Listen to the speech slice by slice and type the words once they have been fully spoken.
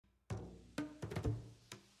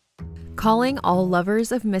Calling all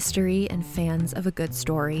lovers of mystery and fans of a good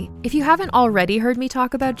story. If you haven't already heard me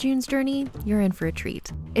talk about June's Journey, you're in for a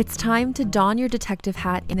treat. It's time to don your detective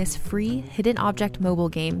hat in this free hidden object mobile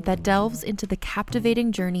game that delves into the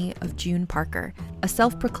captivating journey of June Parker, a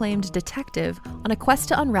self-proclaimed detective on a quest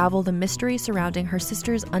to unravel the mystery surrounding her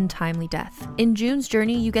sister's untimely death. In June's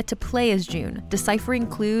Journey, you get to play as June, deciphering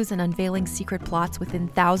clues and unveiling secret plots within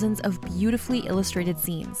thousands of beautifully illustrated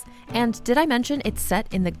scenes. And did I mention it's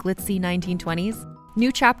set in the glitzy 1920s? New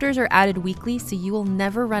chapters are added weekly, so you will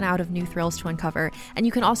never run out of new thrills to uncover, and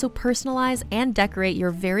you can also personalize and decorate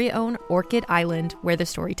your very own Orchid Island where the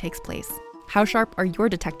story takes place. How sharp are your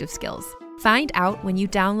detective skills? Find out when you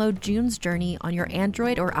download June's Journey on your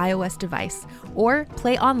Android or iOS device, or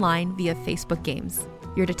play online via Facebook Games.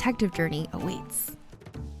 Your detective journey awaits.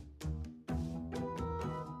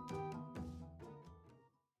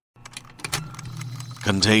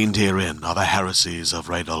 Contained herein are the heresies of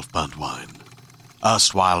Radolf Burntwine,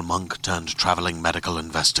 erstwhile monk turned traveling medical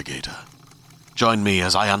investigator. Join me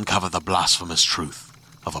as I uncover the blasphemous truth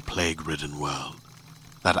of a plague-ridden world,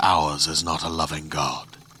 that ours is not a loving God,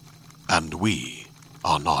 and we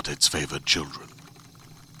are not its favored children.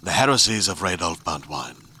 The heresies of Radolf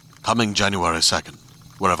Burntwine, coming January 2nd,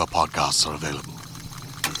 wherever podcasts are available.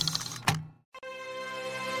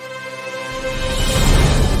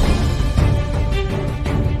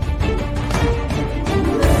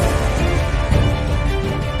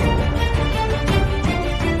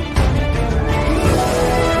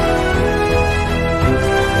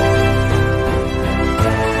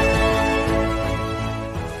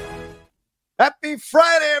 Happy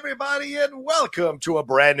Friday, everybody, and welcome to a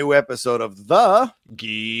brand new episode of the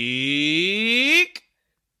Geek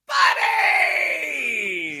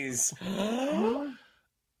Buddies!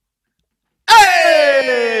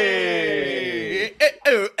 Hey!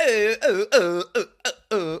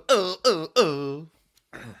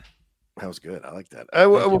 That was good. I like that.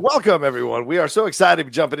 Welcome, everyone. We are so excited to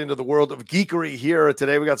be jumping into the world of geekery here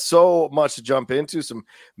today. We got so much to jump into. Some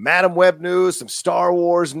Madam Web news, some Star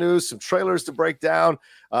Wars news, some trailers to break down,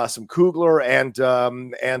 some Coogler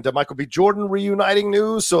and Michael B. Jordan reuniting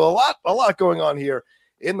news. So a lot going on here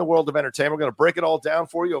in the world of entertainment. We're going to break it all down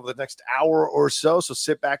for you over the next hour or so. So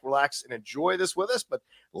sit back, relax, and enjoy this with us. But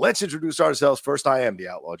let's introduce ourselves first. I am the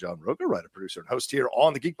Outlaw John Roker, writer, producer, and host here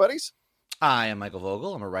on the Geek Buddies. I am Michael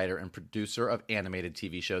Vogel. I'm a writer and producer of animated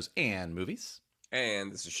TV shows and movies.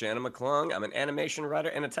 And this is Shannon McClung. I'm an animation writer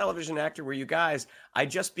and a television actor where I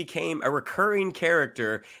just became a recurring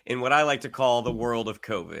character in what I like to call the world of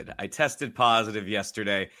COVID. I tested positive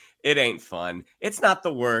yesterday. It ain't fun. It's not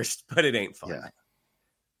the worst, but it ain't fun. Yeah.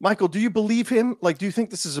 Michael, do you believe him? Like, do you think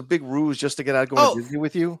this is a big ruse just to get out going to Disney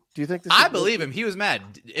with you? Do you think this? I believe him. He was mad.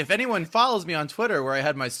 If anyone follows me on Twitter where I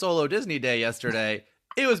had my solo Disney day yesterday,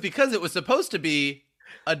 it was because it was supposed to be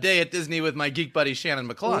a day at Disney with my geek buddy Shannon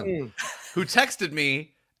McClung, who texted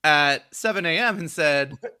me at 7 a.m. and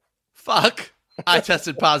said, fuck, I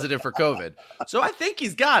tested positive for COVID. So I think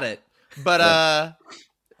he's got it. But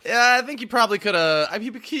yeah, I think he probably could have.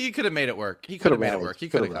 He could have made it work. He could have made it work. He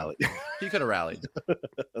could have rallied. He could have rallied.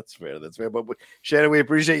 That's fair. That's fair. But Shannon, we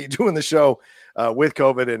appreciate you doing the show with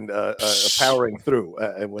COVID and powering through.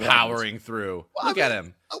 Powering through. Look at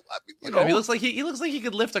him. He looks like he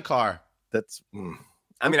could lift a car. That's.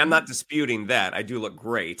 I mean, I'm not disputing that. I do look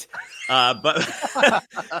great, but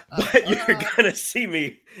you're gonna see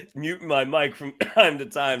me mute my mic from time to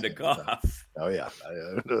time to cough. Oh yeah,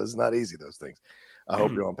 it's not easy, those things. I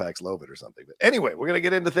hope you're on Paxlovid or something. But anyway, we're gonna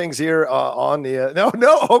get into things here on the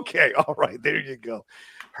okay, all right, there you go.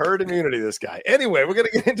 Herd immunity, this guy. Anyway, we're going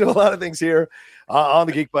to get into a lot of things here on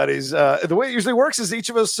the Geek Buddies. The way it usually works is each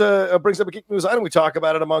of us brings up a geek news item. We talk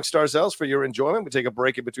about it amongst ourselves for your enjoyment. We take a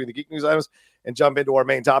break in between the geek news items and jump into our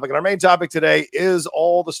main topic. And our main topic today is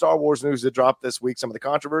all the Star Wars news that dropped this week, some of the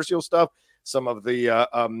controversial stuff, some of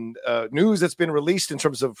the news that's been released in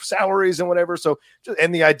terms of salaries and whatever. So,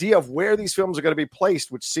 and the idea of where these films are going to be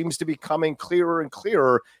placed, which seems to be coming clearer and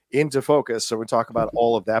clearer into focus. So we talk about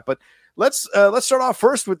all of that. But let's start off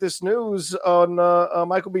first with this news on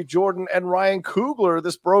Michael B. Jordan and Ryan Coogler.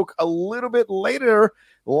 This broke a little bit later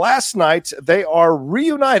last night. They are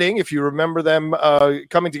reuniting, if you remember them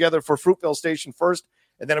coming together for Fruitvale Station first,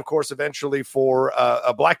 and then, of course, eventually for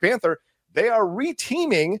Black Panther. They are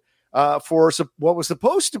reteaming for what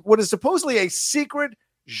is supposedly a secret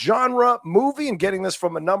genre movie, and getting this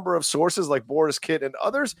from a number of sources like Boris Kidd and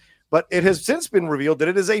others. But it has since been revealed that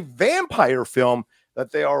it is a vampire film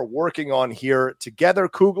that they are working on here together.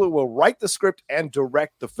 Coogler will write the script and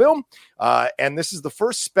direct the film. And this is the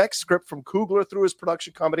first spec script from Coogler through his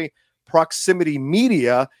production company Proximity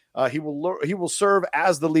Media. He will serve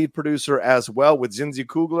as the lead producer as well, with Zinzi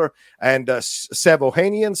Coogler and Sev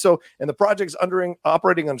Ohanian. So, and the project's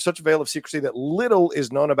operating under such a veil of secrecy that little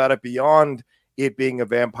is known about it beyond it being a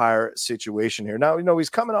vampire situation here. Now, he's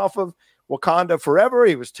coming off of Wakanda Forever.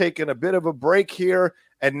 He was taking a bit of a break here,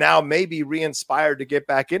 and now maybe re-inspired to get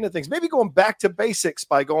back into things. Maybe going back to basics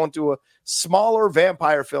by going to a smaller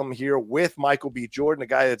vampire film here with Michael B. Jordan, a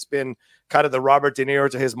guy that's been kind of the Robert De Niro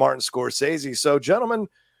to his Martin Scorsese. So, gentlemen,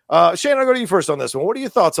 Shane, I'll go to you first on this one. What are your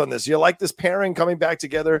thoughts on this? You like this pairing coming back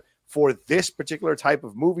together for this particular type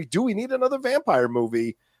of movie? Do we need another vampire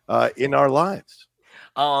movie in our lives?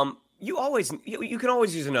 You can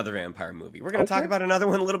always use another vampire movie. We're going to talk about another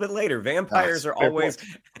one a little bit later. Vampires are always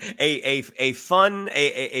a fun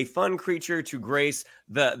creature to grace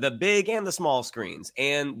the big and the small screens,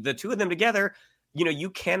 and the two of them together. You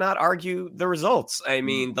cannot argue the results. I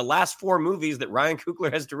mean, the last 4 movies that Ryan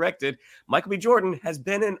Coogler has directed, Michael B. Jordan has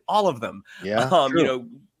been in all of them. Yeah,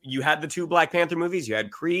 you had the 2 Black Panther movies, you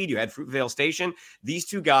had Creed, you had Fruitvale Station. These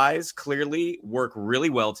 2 guys clearly work really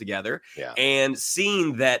well together. Yeah. And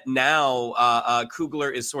seeing that now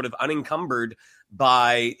Coogler is sort of unencumbered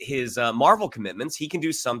by his Marvel commitments, he can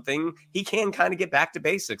do something. He can kind of get back to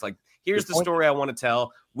basics. Like, here's the story I want to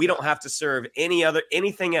tell. We don't have to serve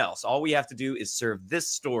anything else. All we have to do is serve this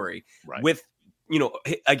story with,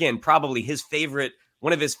 again, probably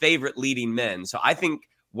one of his favorite leading men. So I think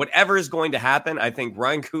whatever is going to happen, I think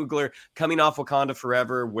Ryan Coogler coming off Wakanda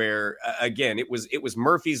Forever, where again, it was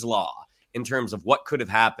Murphy's Law in terms of what could have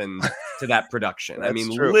happened to that production. I mean,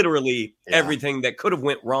 literally everything that could have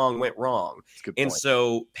went wrong. And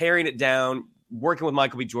so paring it down, working with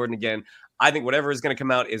Michael B. Jordan again, I think whatever is going to come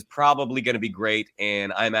out is probably going to be great,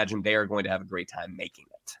 and I imagine they are going to have a great time making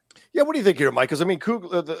it. Yeah, what do you think here, Mike? Because, I mean,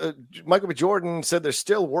 Michael B. Jordan said they're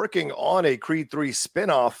still working on a Creed 3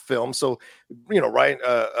 spinoff film. So, Ryan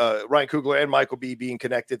Coogler and Michael B. being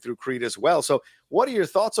connected through Creed as well. So what are your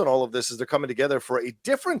thoughts on all of this as they're coming together for a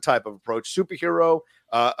different type of approach? Superhero,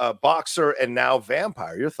 boxer, and now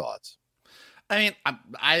vampire. Your thoughts? I mean,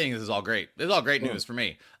 I think this is all great. This is all great news for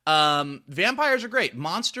me. Vampires are great.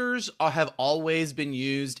 Monsters have always been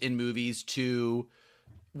used in movies to,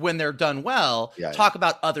 when they're done well, talk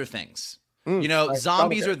about other things.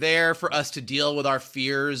 Zombies are there for us to deal with our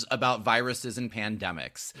fears about viruses and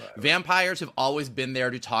pandemics. Vampires have always been there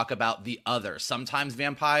to talk about the other. Sometimes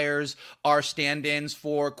vampires are stand-ins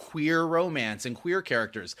for queer romance and queer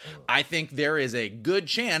characters. I think there is a good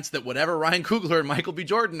chance that whatever Ryan Coogler and Michael B.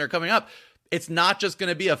 Jordan are coming up, it's not just going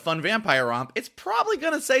to be a fun vampire romp. It's probably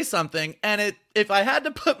going to say something. And if I had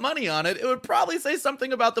to put money on it, it would probably say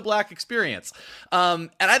something about the Black experience. And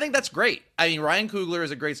I think that's great. I mean, Ryan Coogler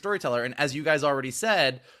is a great storyteller. And as you guys already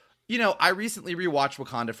said, I recently rewatched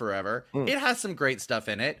Wakanda Forever. It has some great stuff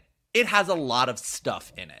in it. It has a lot of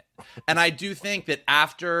stuff in it. And I do think that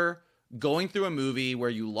after going through a movie where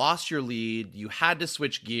you lost your lead, you had to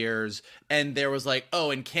switch gears, and there was like,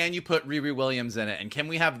 oh, and can you put Riri Williams in it? And can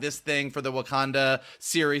we have this thing for the Wakanda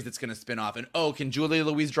series that's going to spin off? And oh, can Julia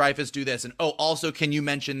Louis-Dreyfus do this? And oh, also, can you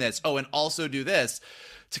mention this? Oh, and also do this.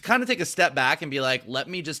 To kind of take a step back and be like, let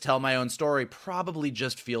me just tell my own story, probably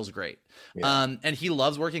just feels great. Yeah. And he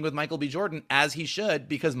loves working with Michael B. Jordan, as he should,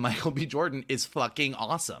 because Michael B. Jordan is fucking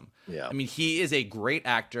awesome. Yeah. I mean, he is a great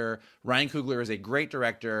actor. Ryan Coogler is a great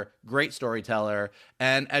director, great storyteller.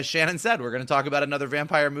 And as Shannon said, we're going to talk about another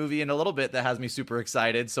vampire movie in a little bit that has me super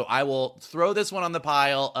excited. So I will throw this one on the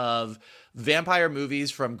pile of vampire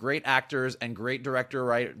movies from great actors and great director,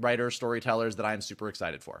 writer, storytellers that I'm super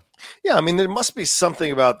excited for. Yeah, I mean, there must be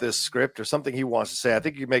something about this script or something he wants to say. I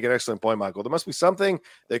think you make an excellent point, Michael. There must be something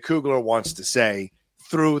that Coogler wants to say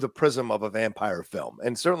through the prism of a vampire film.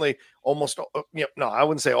 And certainly almost, I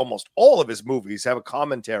wouldn't say almost all of his movies have a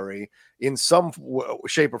commentary in some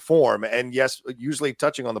shape or form. And yes, usually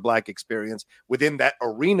touching on the Black experience within that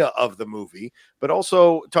arena of the movie, but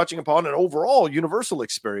also touching upon an overall universal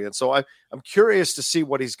experience. So I'm curious to see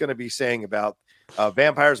what he's going to be saying about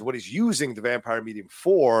vampires, what he's using the vampire medium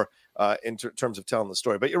for in terms of telling the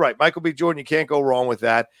story. But you're right, Michael B. Jordan, you can't go wrong with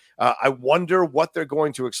that. I wonder what they're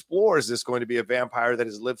going to explore. Is this going to be a vampire that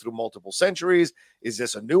has lived through multiple centuries? Is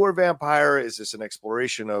this a newer vampire? Is this an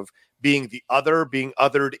exploration of being the other, being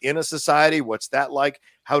othered in a society? What's that like?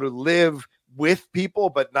 How to live with people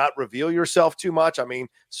but not reveal yourself too much? I mean,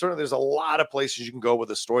 certainly there's a lot of places you can go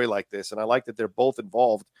with a story like this, and I like that they're both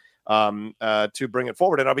involved to bring it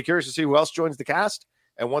forward. And I'll be curious to see who else joins the cast.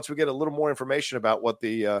 And once we get a little more information about what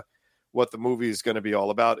the movie is going to be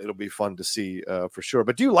all about, it'll be fun to see for sure.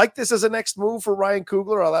 But do you like this as a next move for Ryan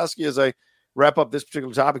Coogler? I'll ask you as I wrap up this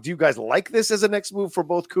particular topic. Do you guys like this as a next move for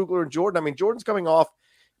both Coogler and Jordan? I mean, Jordan's coming off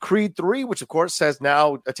Creed 3, which of course has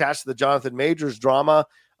now attached to the Jonathan Majors drama.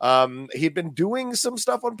 He'd been doing some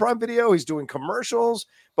stuff on Prime Video. He's doing commercials,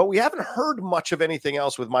 but we haven't heard much of anything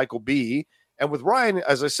else with Michael B. And with Ryan,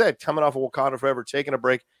 as I said, coming off of Wakanda Forever, taking a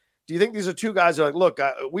break. Do you think these are two guys who are like, look,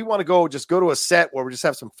 we want to go to a set where we just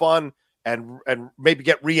have some fun and maybe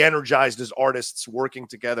get re-energized as artists working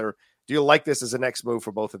together? Do you like this as a next move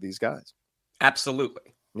for both of these guys?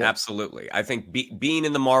 Absolutely. Yeah. Absolutely. I think being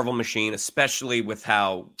in the Marvel machine, especially with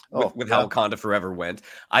how how Wakanda Forever went,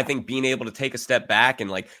 I think being able to take a step back and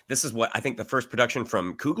like, this is what I think the first production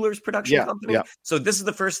from Coogler's production company. Yeah. So this is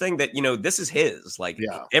the first thing that, this is his, like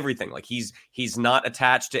everything, like he's not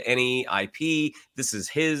attached to any IP. This is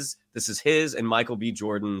his and Michael B.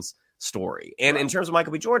 Jordan's story. And in terms of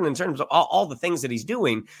Michael B. Jordan, in terms of all the things that he's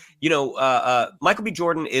doing, Michael B.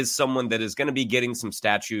 Jordan is someone that is going to be getting some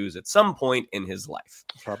statues at some point in his life.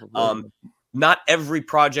 Probably. Not every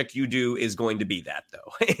project you do is going to be that,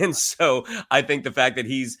 though. And so I think the fact that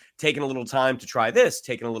he's taken a little time to try this,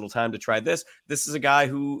 this is a guy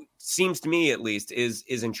who seems to me, at least, is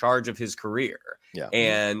in charge of his career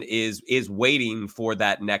and is waiting for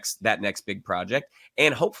that next big project.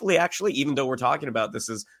 And hopefully, actually, even though we're talking about this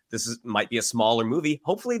might be a smaller movie,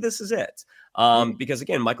 hopefully this is it. Because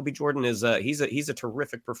again, Michael B. Jordan is he's a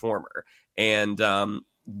terrific performer, and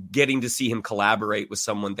getting to see him collaborate with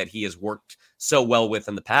someone that he has worked so well with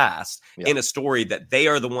in the past in a story that they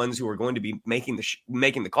are the ones who are going to be making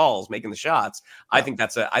the calls, making the shots. I think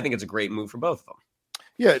it's a great move for both of them.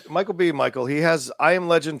 Yeah, Michael, he has I Am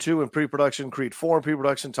Legend 2 in pre-production, Creed 4 in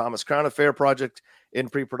pre-production, Thomas Crown Affair project in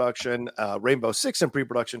pre-production, Rainbow Six in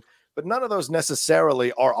pre-production, but none of those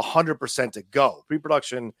necessarily are 100% to go.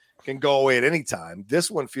 Pre-production can go away at any time.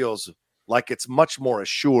 This one feels like it's much more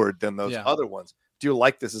assured than those other ones. Do you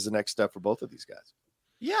like this as a next step for both of these guys?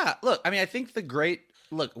 Yeah, look, I mean, I think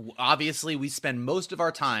obviously we spend most of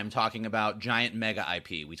our time talking about giant mega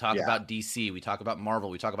IP. We talk about DC, we talk about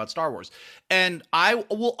Marvel, we talk about Star Wars. And we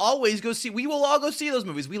will all go see those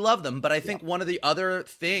movies. We love them. But I think one of the other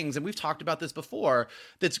things, and we've talked about this before,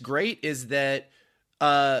 that's great is that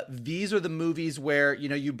these are the movies where,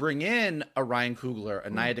 you bring in a Ryan Coogler, a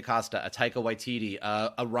Nia DaCosta, a Taika Waititi,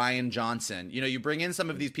 a Ryan Johnson. You bring in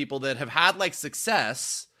some of these people that have had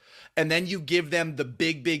success, and then you give them the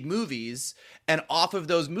big movies, and off of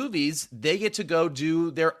those movies, they get to go do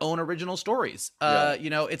their own original stories.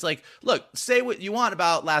 It's like, look, say what you want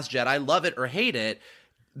about Last Jedi, love it or hate it.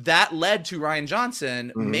 That led to Ryan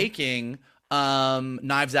Johnson making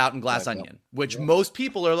Knives Out and Glass Onion, which most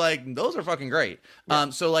people are like, those are fucking great.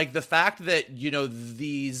 So the fact that,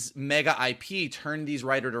 these mega IP turn these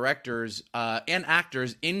writer directors and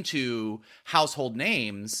actors into household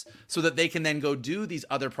names so that they can then go do these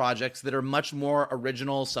other projects that are much more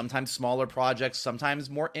original, sometimes smaller projects, sometimes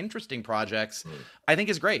more interesting projects, I think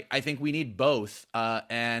is great. I think we need both.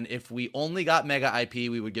 And if we only got mega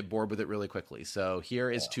IP, we would get bored with it really quickly. So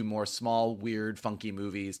here is two more small, weird, funky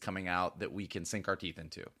movies coming out that we can sink our teeth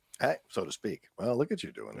into. Hey, so to speak. Well, look at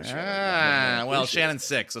you doing this. Well, Shannon's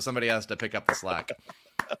sick, so somebody has to pick up the slack.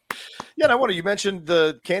 And you mentioned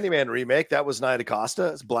the Candyman remake. That was Nia DaCosta.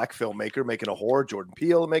 It's a black filmmaker making a horror. Jordan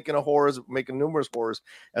Peele making numerous horrors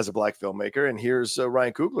as a black filmmaker. And here's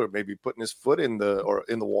Ryan Coogler maybe putting his foot in the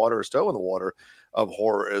water, or toe in the water of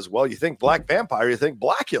horror as well. You think Black Vampire, you think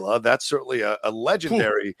Blackula. That's certainly a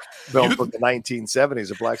legendary film from the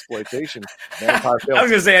 1970s, a blaxploitation vampire film. I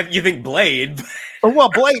was going to say, you think Blade. Well,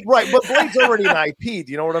 Blade, right. But Blade's already an IP.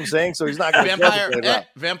 Do you know what I'm saying? So he's not going to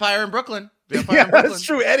Vampire in Brooklyn. That's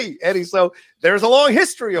true, Eddie. So there's a long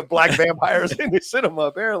history of black vampires in the cinema,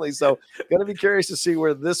 apparently. So, gonna be curious to see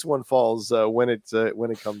where this one falls when it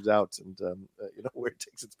comes out, and where it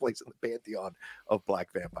takes its place in the pantheon of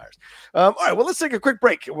black vampires. All right, well, let's take a quick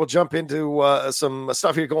break. We'll jump into some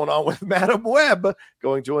stuff here going on with Madam Web,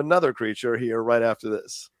 going to another creature here right after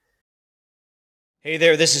this. Hey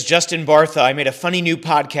there, this is Justin Bartha. I made a funny new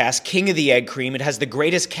podcast, King of the Egg Cream. It has the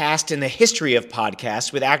greatest cast in the history of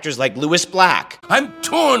podcasts with actors like Louis Black. I'm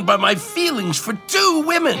torn by my feelings for two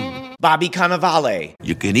women. Bobby Cannavale.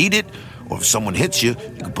 You can eat it, or if someone hits you,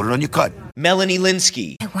 you can put it on your cut. Melanie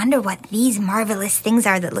Linsky. I wonder what these marvelous things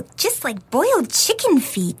are that look just like boiled chicken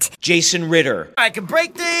feet. Jason Ritter. I can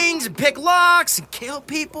break things and pick locks and kill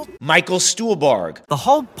people. Michael Stuhlbarg. The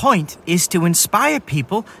whole point is to inspire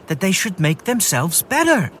people that they should make themselves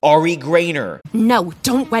better. Ari Grainer. No,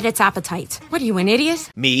 don't whet its appetite. What are you, an idiot?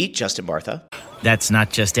 Me, Justin Bartha. That's not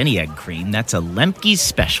just any egg cream, that's a Lemke's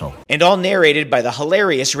special. And all narrated by the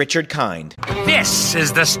hilarious Richard Kind. This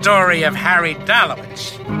is the story of Harry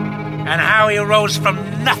Dalowitz and how he rose from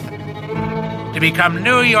nothing to become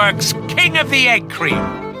New York's King of the Egg Cream.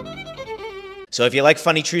 So if you like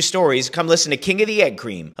funny true stories, come listen to King of the Egg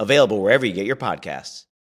Cream, available wherever you get your podcasts.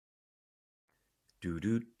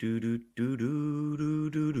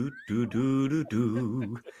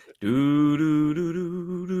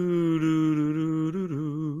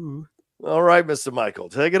 All right, Mr. Michael,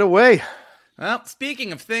 take it away. Well,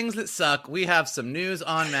 speaking of things that suck, we have some news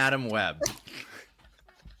on Madam Web.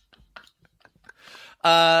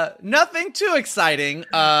 Nothing too exciting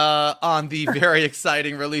on the very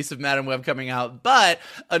exciting release of Madam Web coming out, but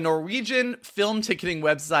a Norwegian film ticketing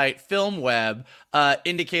website, FilmWeb,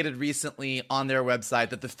 indicated recently on their website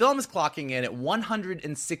that the film is clocking in at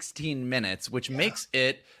 116 minutes, which makes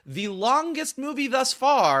it the longest movie thus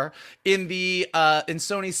far in the in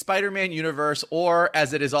Sony's Spider-Man universe, or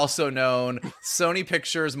as it is also known, Sony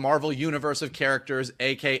Pictures Marvel Universe of Characters,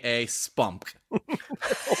 aka Spunk. Oh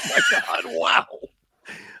my God! Wow.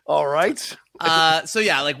 All right. So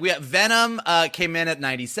yeah, like we have Venom came in at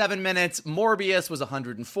 97 minutes. Morbius was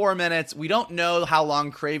 104 minutes. We don't know how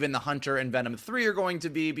long Kraven the Hunter and Venom 3 are going to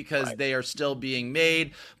be because they are still being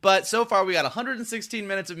made. But so far we got 116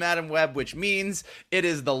 minutes of Madam Web, which means it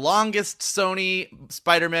is the longest Sony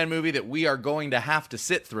Spider-Man movie that we are going to have to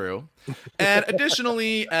sit through. And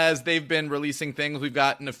additionally, as they've been releasing things, we've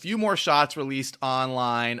gotten a few more shots released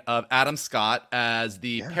online of Adam Scott as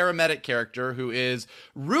the paramedic character who is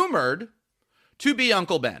rumored to be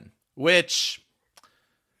Uncle Ben, which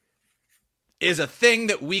is a thing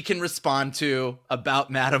that we can respond to about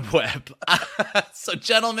Madam Web. So,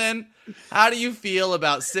 gentlemen, how do you feel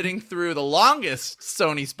about sitting through the longest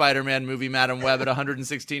Sony Spider-Man movie, Madam Web, at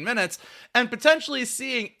 116 minutes, and potentially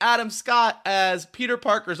seeing Adam Scott as Peter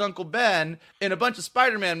Parker's Uncle Ben in a bunch of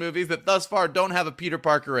Spider-Man movies that thus far don't have a Peter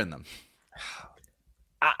Parker in them?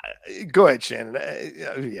 Go ahead, Shannon.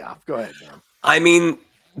 Yeah, go ahead, man. I mean,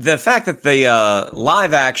 the fact that the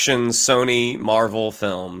live action Sony Marvel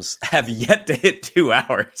films have yet to hit 2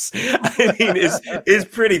 hours, I mean, is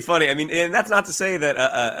pretty funny. I mean, and that's not to say that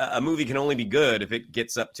a movie can only be good if it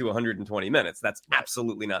gets up to 120 minutes. That's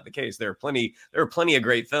absolutely not the case. There are plenty of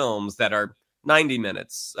great films that are 90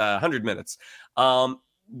 minutes, 100 minutes.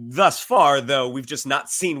 Thus far, though, we've just not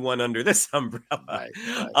seen one under this umbrella. Right.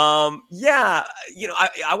 Yeah, you know,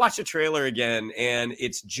 I watched the trailer again, and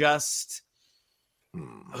it's just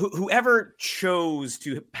whoever chose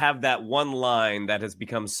to have that one line that has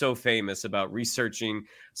become so famous about researching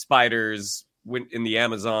spiders in the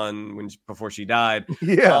Amazon before she died.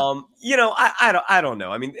 Yeah. You know, I don't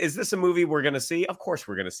know. I mean, is this a movie we're going to see? Of course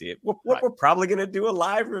we're going to see it. We're probably going to do a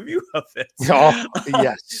live review of it. Oh,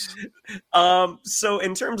 yes. So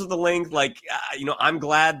in terms of the length, like, you know, I'm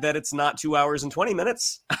glad that it's not 2 hours and 20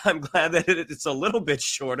 minutes. I'm glad that it's a little bit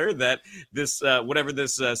shorter, that this, whatever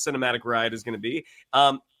this cinematic ride is going to be.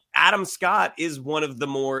 Adam Scott is one of the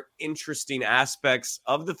more interesting aspects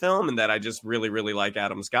of the film, and that I just really, really like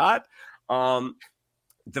Adam Scott.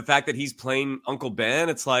 The fact that he's playing Uncle Ben,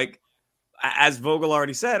 it's like, as Vogel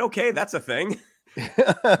already said, okay, that's a thing.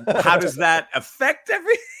 How does that affect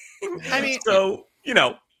everything? I mean, so, you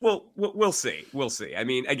know, we'll see. We'll see. I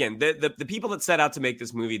mean, again, the people that set out to make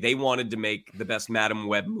this movie, they wanted to make the best Madam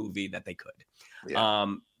Web movie that they could. Yeah.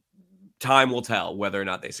 Time will tell whether or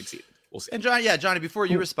not they succeed. We'll see. And Johnny, before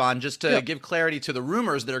you respond, just to give clarity to the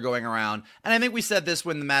rumors that are going around, and I think we said this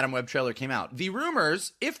when the Madam Web trailer came out, the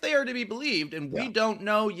rumors, if they are to be believed, and we don't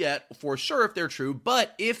know yet for sure if they're true,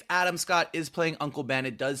 but if Adam Scott is playing Uncle Ben,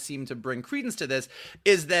 it does seem to bring credence to this,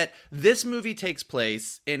 is that this movie takes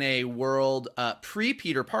place in a world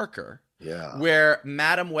pre-Peter Parker. Yeah. Where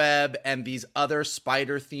Madam Web and these other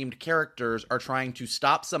spider-themed characters are trying to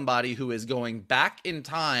stop somebody who is going back in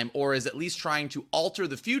time, or is at least trying to alter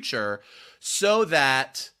the future so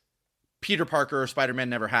that Peter Parker or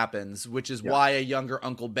Spider-Man never happens, which is why a younger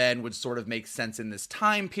Uncle Ben would sort of make sense in this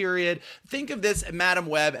time period. Think of this Madam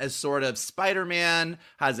Web as sort of Spider-Man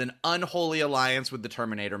has an unholy alliance with the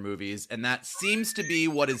Terminator movies, and that seems to be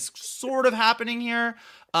what is sort of happening here.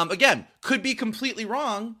 Again, could be completely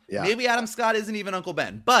wrong. Yeah. Maybe Adam Scott isn't even Uncle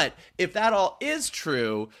Ben. But if that all is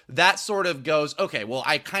true, that sort of goes, okay, well,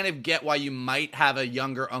 I kind of get why you might have a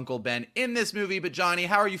younger Uncle Ben in this movie. But Johnny,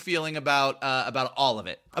 how are you feeling about all of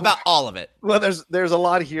it? About all of it? Well, there's a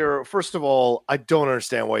lot here. First of all, I don't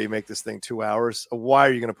understand why you make this thing 2 hours. Why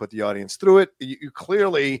are you going to put the audience through it? You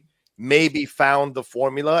clearly maybe found the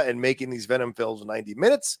formula in making these Venom films 90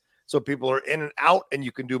 minutes. So people are in and out, and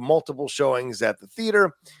you can do multiple showings at the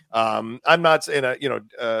theater. I'm not saying,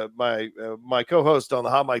 my co-host on the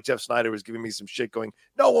Hot Mic, Jeff Snyder, was giving me some shit going,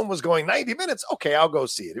 no one was going 90 minutes. Okay, I'll go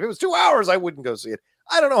see it. If it was 2 hours, I wouldn't go see it.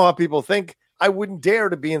 I don't know how people think. I wouldn't dare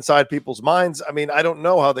to be inside people's minds. I mean, I don't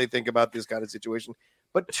know how they think about this kind of situation.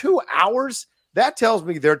 But 2 hours, that tells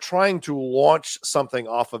me they're trying to launch something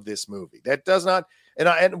off of this movie. That does not,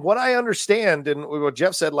 and what I understand and what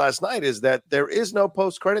Jeff said last night is that there is no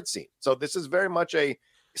post-credit scene. So this is very much a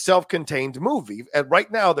self-contained movie. And right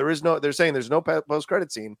now they're saying there's no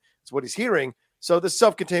post-credit scene. It's what he's hearing. So the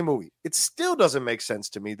self-contained movie, it still doesn't make sense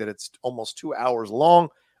to me that it's almost 2 hours long.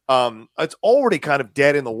 It's already kind of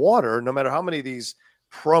dead in the water, no matter how many of these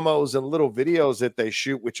promos and little videos that they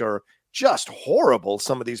shoot, which are just horrible.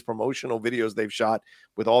 Some of these promotional videos they've shot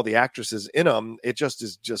with all the actresses in them, it just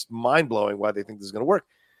is just mind-blowing why they think this is going to work.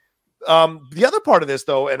 The other part of this,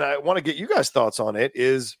 though, and I want to get you guys' thoughts on it,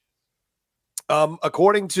 is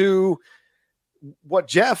according to what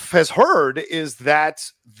Jeff has heard, is that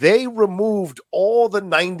they removed all the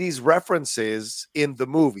 90s references in the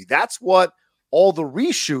movie. That's what all the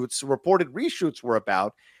reported reshoots were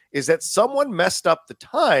about, is that someone messed up the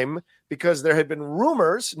time because there had been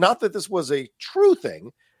rumors, not that this was a true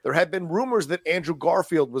thing, there had been rumors that Andrew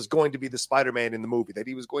Garfield was going to be the Spider-Man in the movie, that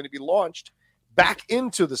he was going to be launched back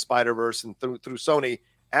into the Spider-Verse and through Sony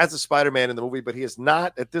as a Spider-Man in the movie, but he is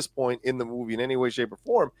not at this point in the movie in any way, shape, or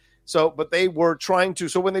form. So, but they were trying to,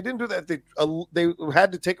 so when they didn't do that, they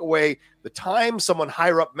had to take away the time. Someone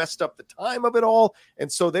higher up messed up the time of it all.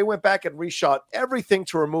 And so they went back and reshot everything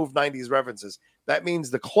to remove 90s references. That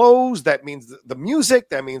means the clothes, that means the music,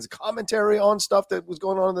 that means commentary on stuff that was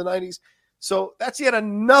going on in the 90s. So that's yet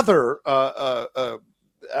another,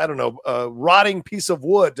 rotting piece of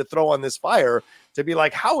wood to throw on this fire to be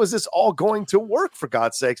like, how is this all going to work, for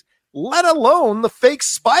God's sakes? Let alone the fake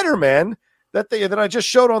Spider-Man that I just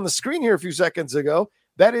showed on the screen here a few seconds ago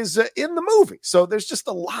that is in the movie. So there's just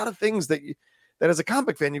a lot of things that as a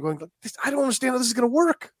comic fan, you're going, I don't understand how this is going to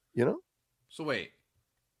work, you know? So wait.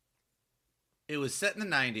 It was set in the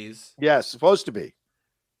 90s. Yes, supposed to be.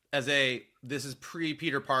 This is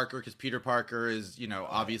pre-Peter Parker, because Peter Parker is,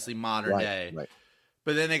 obviously modern day. Right.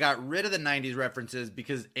 But then they got rid of the 90s references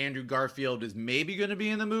because Andrew Garfield is maybe going to be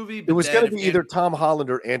in the movie. But it was going to be either Tom Holland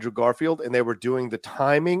or Andrew Garfield, and they were doing the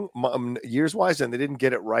timing years-wise, and they didn't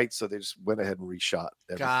get it right, so they just went ahead and reshot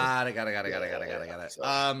everything. Got it. So,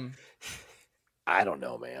 I don't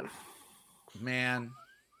know, man.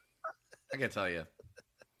 I gotta tell you.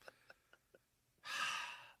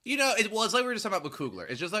 It's like we were just talking about with Coogler.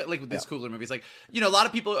 It's just like with this Coogler movie. It's like, a lot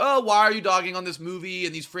of people, why are you dogging on this movie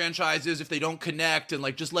and these franchises if they don't connect, and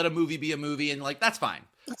just let a movie be a movie, and that's fine.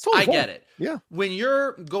 I get it. Yeah. When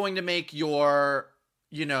you're going to make your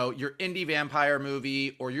indie vampire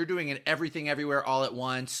movie, or you're doing an Everything Everywhere All at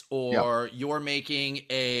Once, or you're making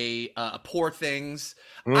a Poor Things,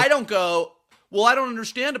 I don't go, well, I don't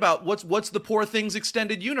understand about what's the Poor Things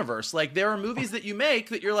extended universe. Like, there are movies that you make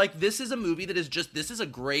that you're like, this is a movie that is this is a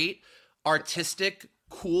great artistic,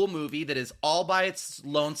 cool movie that is all by its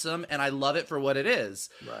lonesome, and I love it for what it is.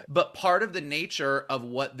 Right. But part of the nature of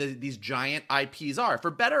what these giant IPs are,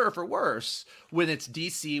 for better or for worse, when it's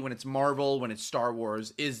DC, when it's Marvel, when it's Star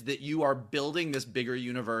Wars, is that you are building this bigger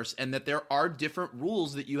universe, and that there are different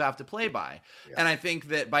rules that you have to play by. Yeah. And I think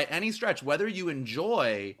that by any stretch, whether you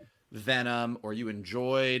enjoy Venom, or you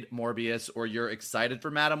enjoyed Morbius, or you're excited for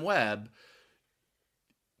Madam Web,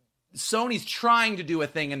 Sony's trying to do a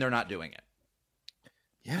thing and they're not doing it.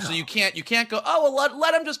 Yeah. So you can't go, oh, well,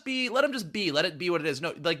 let him just be, let it be what it is.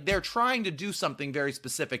 No, they're trying to do something very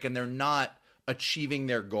specific and they're not achieving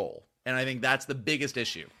their goal. And I think that's the biggest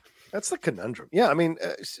issue. That's the conundrum. Yeah. I mean,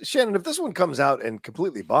 Shannon, if this one comes out and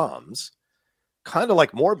completely bombs, kind of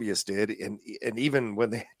like Morbius did, and even when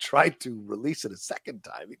they tried to release it a second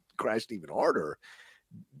time, it crashed even harder.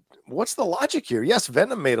 What's the logic here? Yes,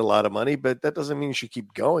 Venom made a lot of money, but that doesn't mean you should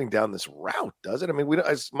keep going down this route, does it? I mean,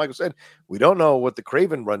 as Michael said, we don't know what the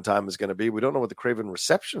Craven runtime is going to be. We don't know what the Craven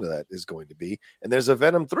reception of that is going to be. And there's a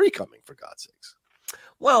Venom 3 coming, for God's sakes.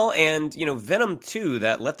 Well, and, Venom 2,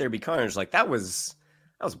 that Let There Be Carnage, that was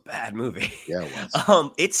a bad movie. Yeah, it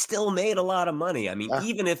was. It still made a lot of money. I mean,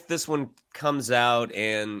 even if this one comes out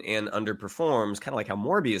and underperforms, kind of like how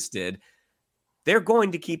Morbius did, they're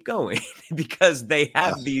going to keep going because they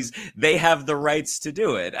have they have the rights to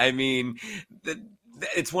do it. I mean,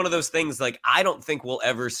 it's one of those things, I don't think we'll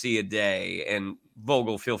ever see a day, and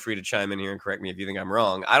Vogel, feel free to chime in here and correct me if you think I'm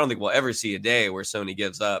wrong. I don't think we'll ever see a day where Sony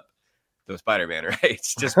gives up those Spider-Man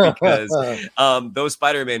rights, just because those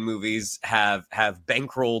Spider-Man movies have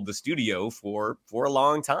bankrolled the studio for a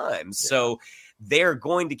long time. Yeah. So they're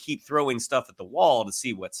going to keep throwing stuff at the wall to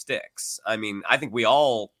see what sticks. I mean, I think we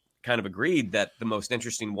all kind of agreed that the most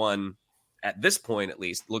interesting one at this point, at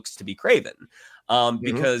least, looks to be Craven,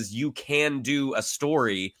 because you can do a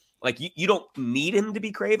story. You don't need him to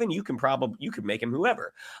be Craven. You could make him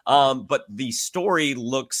whoever. But the story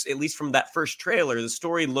looks, at least from that first trailer, the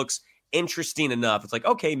story looks interesting enough. It's like,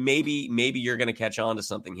 okay, maybe you're going to catch on to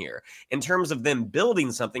something here. In terms of them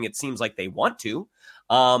building something, it seems like they want to.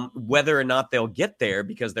 Whether or not they'll get there,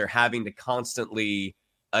 because they're having to constantly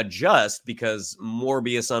adjust because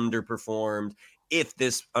Morbius underperformed. If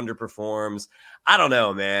this underperforms, I don't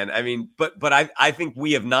know, man. I mean, but I think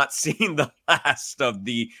we have not seen the last of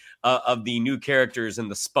the new characters in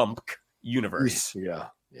the Spunk universe. Yeah,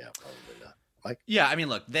 probably not. Mike? Yeah, I mean,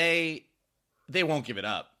 look, they won't give it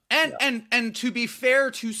up. And to be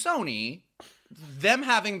fair to Sony, them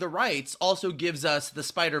having the rights also gives us the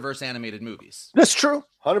Spider-Verse animated movies. That's true,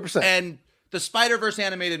 100%. And the Spider-Verse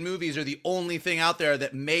animated movies are the only thing out there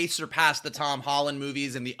that may surpass the Tom Holland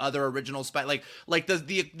movies and the other original like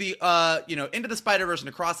the Into the Spider-Verse and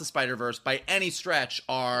Across the Spider-Verse by any stretch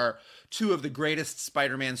are two of the greatest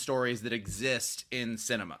Spider-Man stories that exist in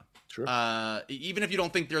cinema. Sure. Even if you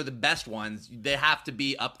don't think they're the best ones, they have to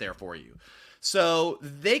be up there for you. So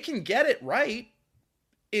they can get it right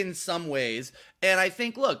in some ways. And I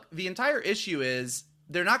think, look, the entire issue is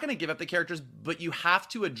they're not going to give up the characters, but you have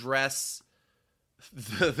to address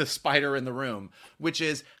the spider in the room, which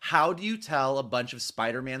is, how do you tell a bunch of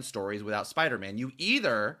Spider-Man stories without Spider-Man? You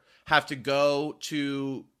either have to go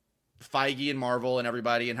to Feige and Marvel and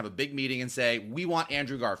everybody and have a big meeting and say, we want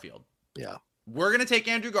Andrew Garfield. Yeah. We're going to take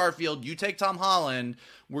Andrew Garfield. You take Tom Holland.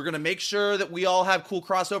 We're going to make sure that we all have cool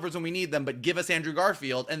crossovers when we need them, but give us Andrew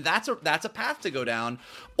Garfield. And that's a path to go down.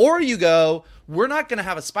 Or you go, we're not going to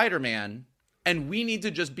have a Spider-Man, and we need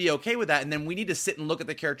to just be okay with that. And then we need to sit and look at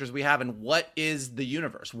the characters we have and what is the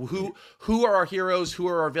universe? Who are our heroes? Who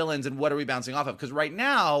are our villains? And what are we bouncing off of? Because right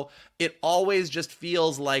now, it always just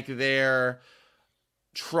feels like they're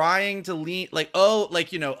trying to lean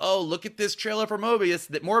look at this trailer for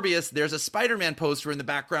Morbius, there's a Spider-Man poster in the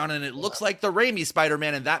background and it looks like the Raimi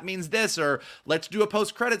Spider-Man, and that means this. Or let's do a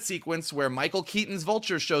post-credit sequence where Michael Keaton's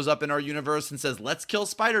Vulture shows up in our universe and says, let's kill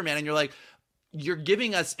Spider-Man. And you're like, you're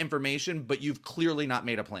giving us information, but you've clearly not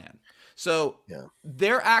made a plan. So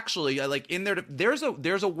they're actually like in there. There's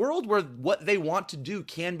a world where what they want to do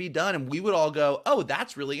can be done, and we would all go, oh,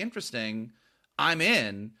 that's really interesting. I'm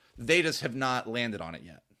in. They just have not landed on it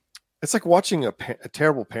yet. It's like watching a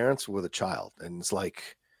terrible parents with a child, and it's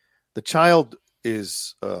like the child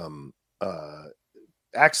is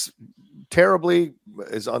acts terribly,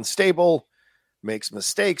 is unstable, makes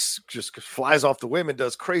mistakes, just flies off the whim and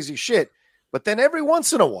does crazy shit. But then every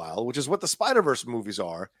once in a while, which is what the Spider-Verse movies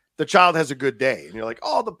are, the child has a good day, and you're like,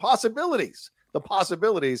 oh, the possibilities.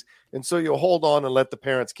 And so you'll hold on and let the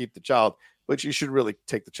parents keep the child. But you should really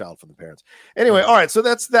take the child from the parents. Anyway, all right. So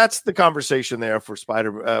that's the conversation there for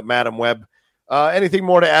Madam Web. Anything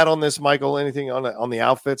more to add on this, Michael? Anything on the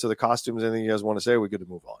outfits or the costumes? Anything you guys want to say? We're good to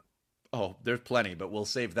move on. Oh, there's plenty, but we'll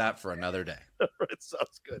save that for another day. All right,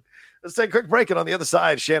 sounds good. Let's take a quick break, and on the other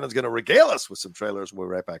side, Shannon's going to regale us with some trailers. We'll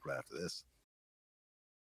be right back right after this.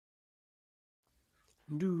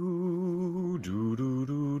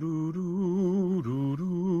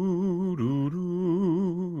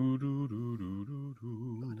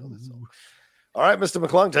 All right, Mr.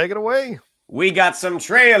 McClung, take it away. We got some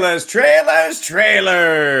trailers.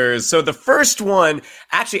 So the first one,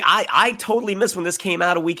 actually, I totally missed when this came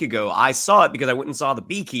out a week ago. I saw it because I went and saw The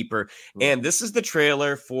Beekeeper, and this is the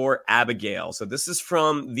trailer for Abigail. So this is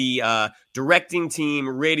from the directing team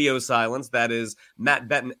Radio Silence. That is Matt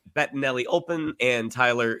Bettinelli-Olpin and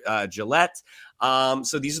Tyler Gillette.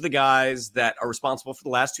 So these are the guys that are responsible for the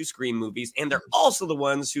last two Scream movies, and they're also the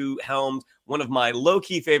ones who helmed one of my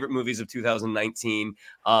low-key favorite movies of 2019,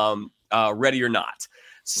 Ready or Not.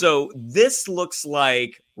 So this looks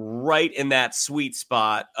like right in that sweet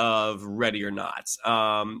spot of Ready or Not.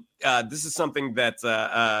 This is something that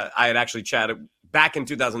I had actually chatted back in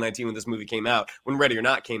 2019 when this movie came out, when Ready or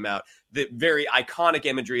Not came out. The very iconic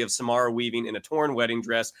imagery of Samara Weaving in a torn wedding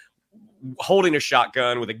dress, holding a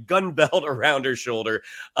shotgun with a gun belt around her shoulder.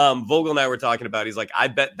 Vogel and I were talking about, he's like, I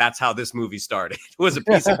bet that's how this movie started. It was a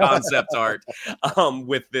piece of concept art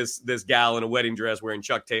with this gal in a wedding dress wearing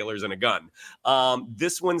Chuck Taylors and a gun.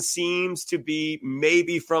 This one seems to be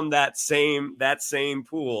maybe from that same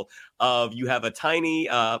pool of, you have a tiny,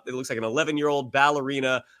 it looks like an 11-year-old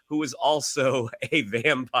ballerina who is also a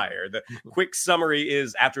vampire. The quick summary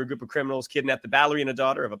is, after a group of criminals kidnap the ballerina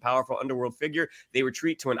daughter of a powerful underworld figure, they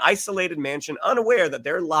retreat to an isolated mansion, unaware that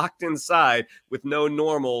they're locked inside with no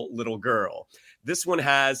normal little girl. This one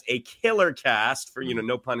has a killer cast, for,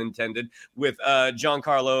 no pun intended, with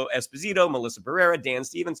Giancarlo Esposito, Melissa Barrera, Dan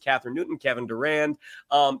Stevens, Catherine Newton, Kevin Durand.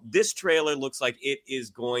 This trailer looks like it is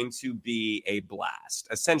going to be a blast.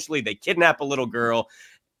 Essentially, they kidnap a little girl,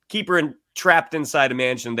 keep her trapped inside a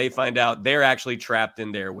mansion. They find out they're actually trapped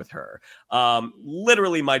in there with her.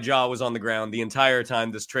 Literally, my jaw was on the ground the entire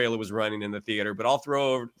time this trailer was running in the theater. But I'll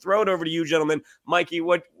throw it over to you, gentlemen. Mikey,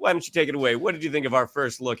 why don't you take it away? What did you think of our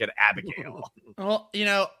first look at Abigail? Well,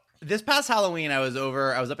 this past Halloween, I was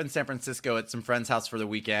up in San Francisco at some friend's house for the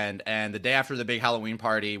weekend, and the day after the big Halloween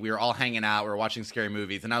party, we were all hanging out, we were watching scary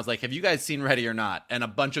movies, and I was like, have you guys seen Ready or Not? And a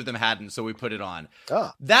bunch of them hadn't, so we put it on.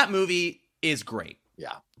 That movie is great.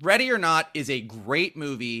 Yeah. Ready or Not is a great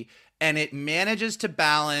movie, and it manages to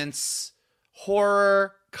balance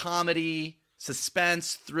horror, comedy,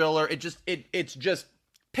 suspense, thriller. It's just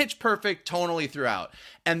pitch perfect tonally throughout.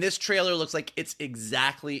 And this trailer looks like it's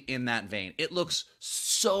exactly in that vein. It looks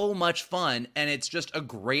so much fun, and it's just a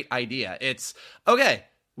great idea. It's, okay,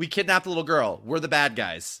 we kidnapped a little girl. We're the bad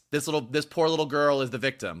guys. This poor little girl is the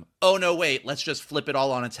victim. Oh, no, wait, let's just flip it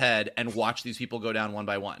all on its head and watch these people go down one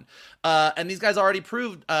by one. And these guys already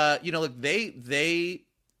proved, they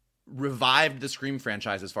revived the Scream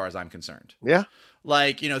franchise as far as I'm concerned. Yeah.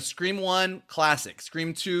 Like, Scream 1, classic.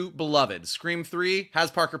 Scream 2, beloved. Scream 3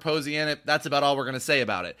 has Parker Posey in it. That's about all we're going to say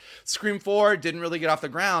about it. Scream 4 didn't really get off the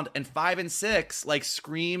ground. And 5 and 6, like,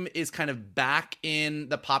 Scream is kind of back in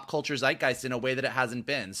the pop culture zeitgeist in a way that it hasn't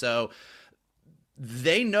been. So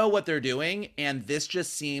they know what they're doing. And this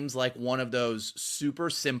just seems like one of those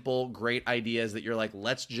super simple, great ideas that you're like,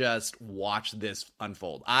 let's just watch this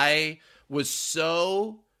unfold. I was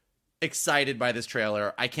so excited by this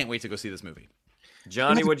trailer. I can't wait to go see this movie.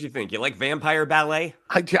 Johnny, what'd you think? You like Vampire Ballet?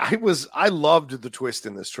 I loved the twist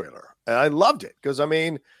in this trailer. And I loved it because,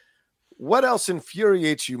 what else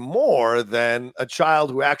infuriates you more than a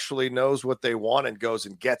child who actually knows what they want and goes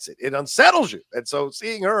and gets it? It unsettles you. And so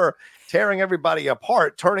seeing her tearing everybody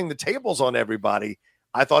apart, turning the tables on everybody,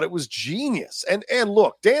 I thought it was genius. And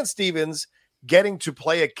look, Dan Stevens getting to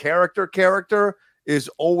play a character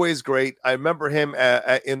is always great. I remember him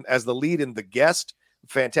as the lead in The Guest,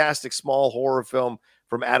 fantastic small horror film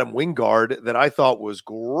from Adam Wingard that I thought was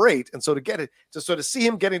great. And so to see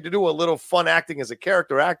him getting to do a little fun acting as a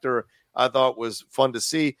character actor, I thought was fun to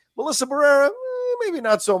see. Melissa Barrera, maybe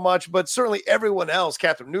not so much, but certainly everyone else,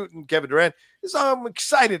 Catherine Newton, Kevin Durant, I'm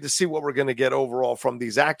excited to see what we're going to get overall from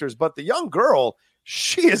these actors. But the young girl,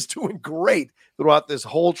 she is doing great throughout this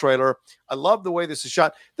whole trailer. I love the way this is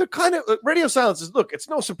shot. They're kind of radio silence is, look, it's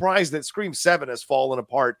no surprise that Scream 7 has fallen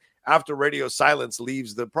apart after Radio Silence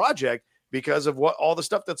leaves the project because of all the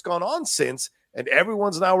stuff that's gone on since, and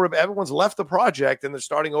everyone's left the project and they're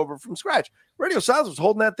starting over from scratch. Radio Silence was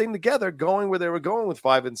holding that thing together, going where they were going with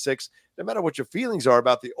 5 and 6. No matter what your feelings are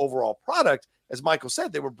about the overall product, as Michael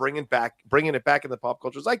said, they were bringing it back in the pop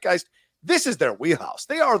culture zeitgeist. This is their wheelhouse.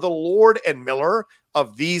 They are the Lord and Miller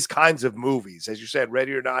of these kinds of movies. As you said,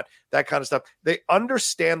 Ready or Not, that kind of stuff. They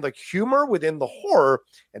understand the humor within the horror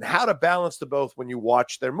and how to balance the both when you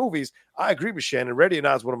watch their movies. I agree with Shannon. Ready or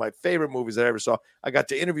Not is one of my favorite movies I ever saw. I got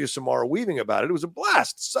to interview Samara Weaving about it. It was a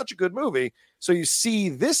blast. Such a good movie. So you see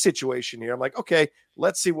this situation here. I'm like, okay,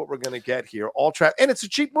 let's see what we're going to get here. And it's a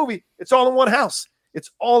cheap movie. It's all in one house.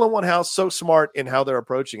 It's all in one house. So smart in how they're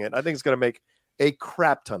approaching it. I think it's going to make a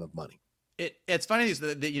crap ton of money. It's funny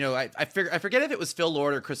that I forget if it was Phil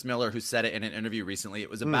Lord or Chris Miller who said it in an interview recently. It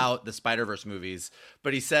was about the Spider-Verse movies,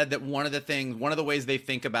 but he said that one of the ways they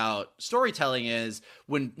think about storytelling is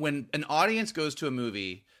when an audience goes to a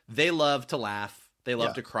movie, they love to laugh, they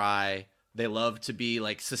love to cry, they love to be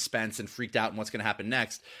like suspense and freaked out and what's going to happen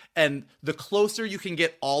next. And the closer you can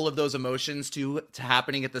get all of those emotions to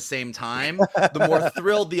happening at the same time, the more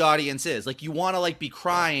thrilled the audience is. Like you want to like be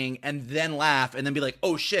crying and then laugh and then be like,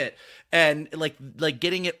 oh shit. And like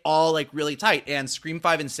getting it all like really tight. And Scream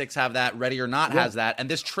 5 and 6 have that. Ready or Not has that. And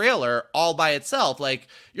this trailer all by itself, like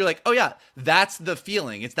you're like, oh yeah, that's the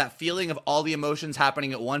feeling. It's that feeling of all the emotions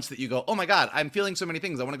happening at once that you go, oh my God, I'm feeling so many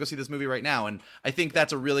things. I want to go see this movie right now. And I think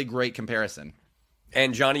that's a really great comparison.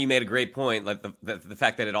 And Johnny, you made a great point, like the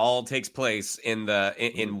fact that it all takes place in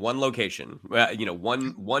one location,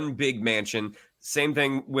 one big mansion. Same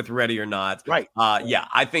thing with Ready or Not. Right.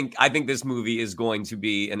 I think this movie is going to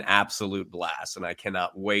be an absolute blast, and I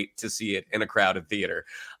cannot wait to see it in a crowded theater.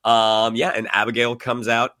 And Abigail comes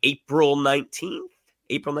out April 19th,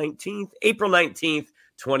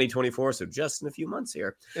 2024. So just in a few months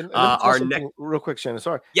here. And our next, real quick, Shannon.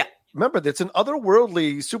 Sorry. Yeah. Remember, that's an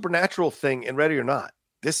otherworldly supernatural thing in Ready or Not.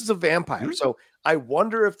 This is a vampire. Mm-hmm. So I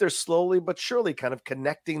wonder if they're slowly but surely kind of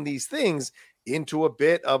connecting these things into a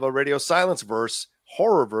bit of a Radio Silence verse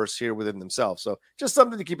horror verse here within themselves. So just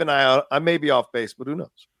something to keep an eye out. I may be off base, but who knows?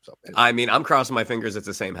 So, anyway. I mean, I'm crossing my fingers it's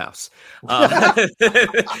the same house.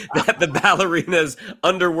 That the ballerina's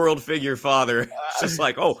underworld figure father. It's just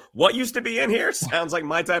like, oh, what used to be in here? Sounds like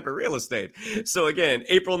my type of real estate. So again,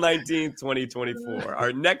 April 19th, 2024.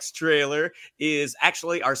 Our next trailer is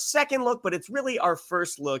actually our second look, but it's really our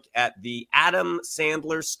first look at the Adam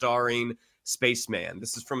Sandler starring Spaceman.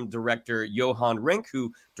 This is from director Johan Rink,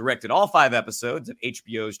 who directed all 5 episodes of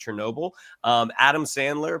HBO's Chernobyl. Adam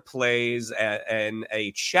Sandler plays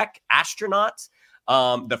a Czech astronaut,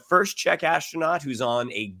 the first Czech astronaut who's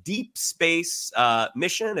on a deep space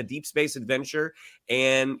mission, a deep space adventure,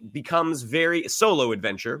 and becomes solo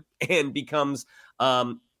adventure, and becomes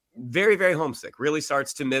very, very homesick. Really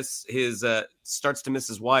starts to miss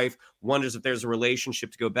his wife. Wonders if there's a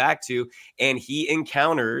relationship to go back to, and he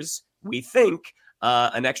encounters, we think,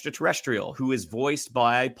 an extraterrestrial who is voiced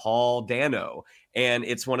by Paul Dano. And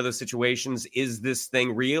it's one of those situations, is this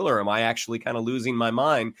thing real, or am I actually kind of losing my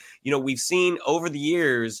mind? You know, we've seen over the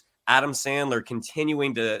years Adam Sandler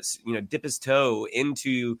continuing to, dip his toe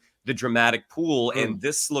into the dramatic pool. And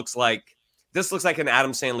this looks like an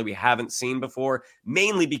Adam Sandler we haven't seen before,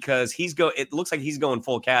 mainly because it looks like he's going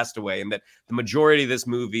full Castaway, and that the majority of this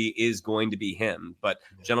movie is going to be him. But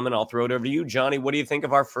gentlemen, I'll throw it over to you. Johnny, what do you think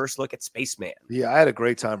of our first look at Spaceman? Yeah, I had a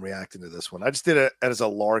great time reacting to this one. I just did it as a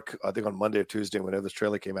lark, I think on Monday or Tuesday, whenever this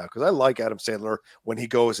trailer came out, because I like Adam Sandler when he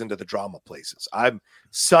goes into the drama places. I'm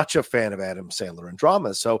such a fan of Adam Sandler and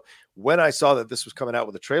drama. So when I saw that this was coming out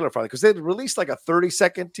with a trailer finally, because they released like a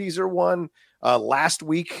 30-second teaser one last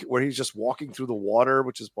week where he's just walking through the water,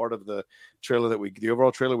 which is part of the trailer the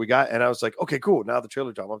overall trailer we got. And I was like, okay, cool. Now the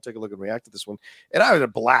trailer job, I'll take a look and react to this one. And I had a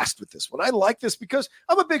blast with this one. I like this because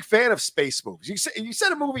I'm a big fan of space movies. You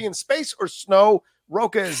said a movie in space or snow,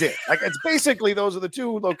 Roca is it. Like, it's basically, those are the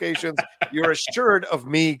two locations you're assured of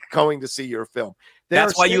me going to see your film.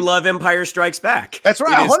 That's why you love Empire Strikes Back. That's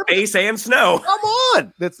right. It is space and snow. Come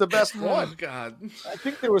on. That's the best one. Oh, God. I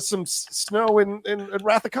think there was some snow in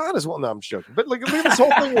Wrath of Khan as well. No, I'm joking. But like, this whole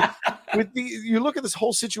thing you look at this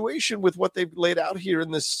whole situation with what they've laid out here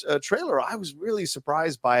in this trailer, I was really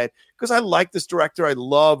surprised by it because I like this director. I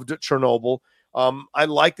loved Chernobyl. I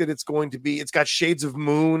like that it's got shades of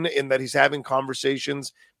Moon in that he's having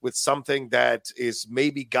conversations with something that is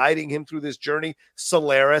maybe guiding him through this journey.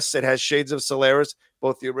 Solaris, it has shades of Solaris,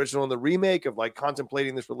 both the original and the remake, of like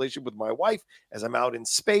contemplating this relationship with my wife as I'm out in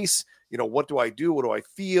space. What do I do? What do I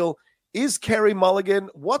feel? Is Carey Mulligan,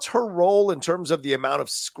 what's her role in terms of the amount of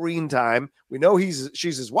screen time? We know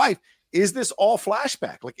she's his wife. Is this all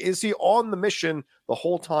flashback? Like, is he on the mission the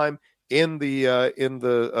whole time in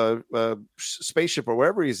the spaceship or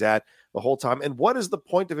wherever he's at the whole time? And what is the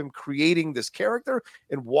point of him creating this character?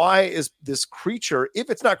 And why is this creature, if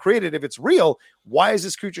it's not created, if it's real, why is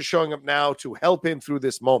this creature showing up now to help him through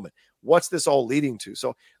this moment? What's this all leading to?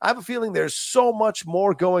 So I have a feeling there's so much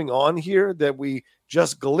more going on here that we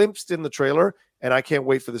just glimpsed in the trailer. And I can't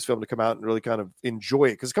wait for this film to come out and really kind of enjoy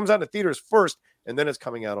it, because it comes out in theaters first and then it's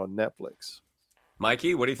coming out on Netflix.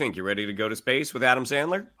 Mikey, what do you think? You ready to go to space with Adam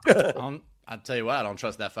Sandler? I'll tell you what, I don't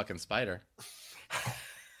trust that fucking spider.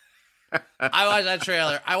 I watched that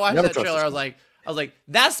trailer. I was like,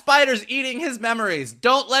 that spider's eating his memories.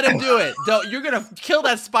 Don't let him do it. You're gonna kill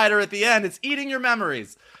that spider at the end. It's eating your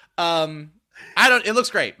memories. It looks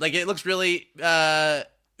great. Like, it looks really. Let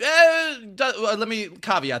me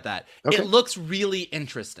caveat that. Okay. It looks really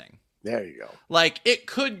interesting. There you go. Like, it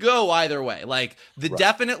could go either way. Like,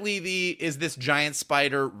 is this giant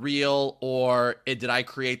spider real, or did I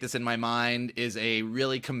create this in my mind, is a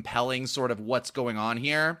really compelling sort of what's going on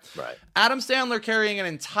here. Right. Adam Sandler carrying an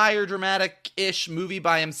entire dramatic-ish movie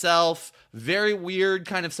by himself. Very weird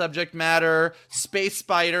kind of subject matter. Space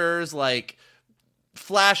spiders, like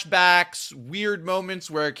flashbacks, weird moments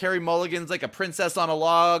where Carey Mulligan's like a princess on a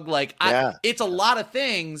log. Like, it's a lot of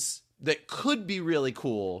things that could be really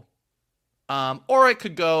cool. Or it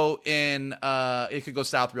could go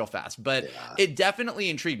south real fast, but it definitely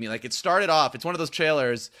intrigued me. Like, it started off, it's one of those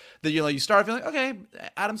trailers that, you start feeling, okay,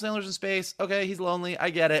 Adam Sandler's in space. Okay, he's lonely. I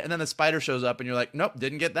get it. And then the spider shows up and you're like, nope,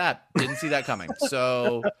 didn't get that. Didn't see that coming.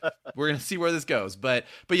 So we're going to see where this goes. But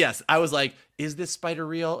yes, I was like, is this spider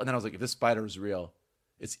real? And then I was like, if this spider is real,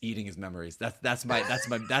 it's eating his memories. That's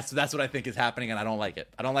what I think is happening. And I don't like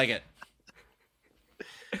it.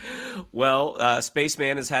 Well,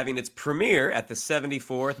 Spaceman is having its premiere at the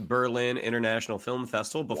 74th Berlin International Film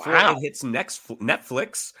Festival before it hits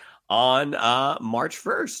Netflix on March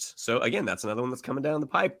 1st. So again, that's another one that's coming down the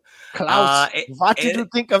pipe. Klaus, what did you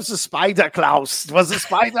think of the spider, Klaus? Was the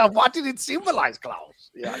spider, what did it symbolize, Klaus?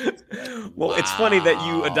 Yeah. Well, it's funny that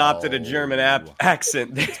you adopted a German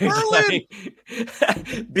accent there, Johnny,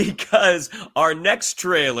 because our next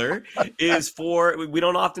trailer is for, we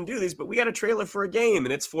don't often do these, but we got a trailer for a game,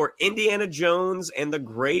 and it's for Indiana Jones and the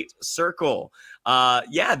Great Circle.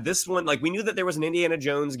 This one, like, we knew that there was an Indiana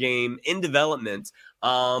Jones game in development,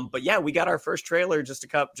 but yeah, we got our first trailer just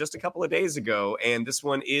a couple of days ago, and this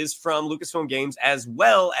one is from Lucasfilm Games as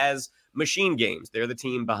well as Machine Games. They're the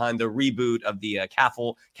team behind the reboot of the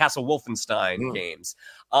Castle Wolfenstein games.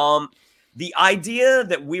 The idea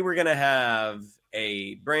that we were going to have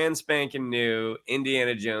a brand spanking new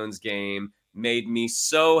Indiana Jones game made me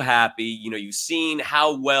so happy. You know, you've seen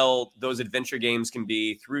how well those adventure games can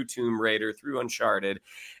be through Tomb Raider, through Uncharted,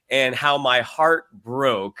 and how my heart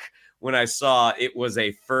broke when I saw it was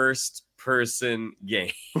a first-person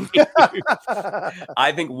game.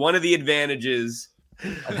 I think one of the advantages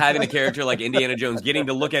of having a character like Indiana Jones, getting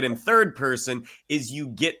to look at him third person, is you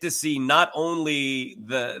get to see not only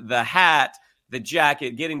the hat, the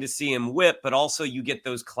jacket, getting to see him whip, but also you get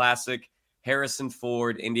those classic Harrison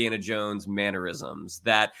Ford, Indiana Jones mannerisms,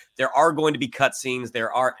 that there are going to be cutscenes.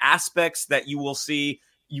 There are aspects that you will see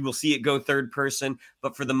it go third person,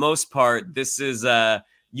 but for the most part, this is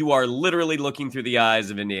you are literally looking through the eyes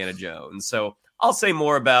of Indiana Jones. So I'll say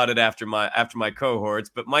more about it after my cohorts.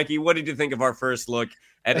 But Mikey, what did you think of our first look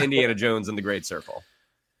at Indiana Jones and the Great Circle?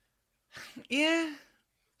 Yeah.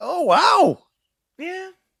 Oh, wow. Yeah.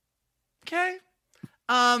 Okay.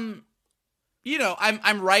 I'm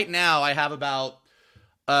right now, I have about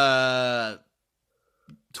 20%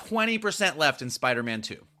 left in Spider-Man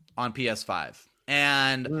 2 on PS5.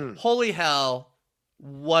 And holy hell,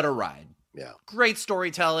 what a ride. Yeah. Great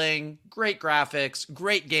storytelling, great graphics,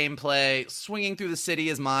 great gameplay. Swinging through the city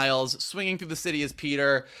as Miles, swinging through the city as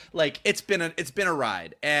Peter. Like, it's been a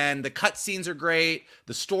ride. And the cutscenes are great.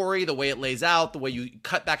 The story, the way it lays out, the way you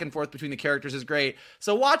cut back and forth between the characters is great.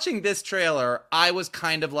 So watching this trailer, I was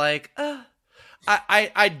kind of like,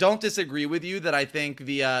 I don't disagree with you that I think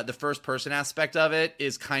the first person aspect of it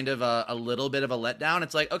is kind of a little bit of a letdown.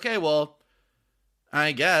 It's like, okay, well,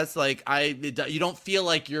 I guess like you don't feel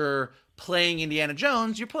like you're playing Indiana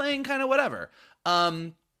Jones, you're playing kind of whatever.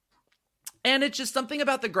 And it's just something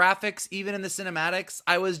about the graphics, even in the cinematics,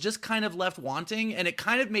 I was just kind of left wanting, and it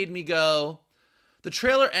kind of made me go, the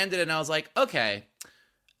trailer ended and I was like, okay,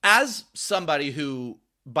 as somebody who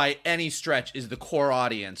by any stretch is the core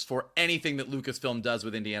audience for anything that Lucasfilm does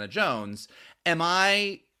with Indiana Jones, am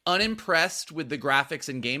I unimpressed with the graphics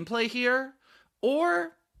and gameplay here?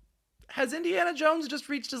 Or has Indiana Jones just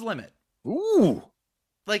reached his limit? Ooh.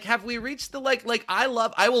 Like, have we reached the, like, I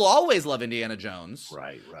will always love Indiana Jones.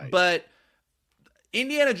 Right. But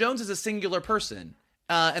Indiana Jones is a singular person.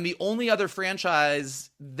 And the only other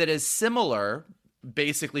franchise that is similar,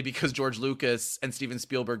 basically because George Lucas and Steven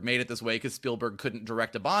Spielberg made it this way because Spielberg couldn't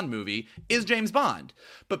direct a Bond movie, is James Bond.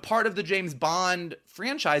 But part of the James Bond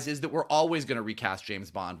franchise is that we're always going to recast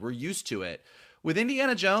James Bond. We're used to it. With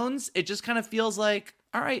Indiana Jones, it just kind of feels like,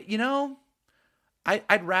 all right,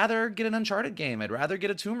 I'd rather get an Uncharted game. I'd rather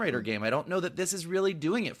get a Tomb Raider game. I don't know that this is really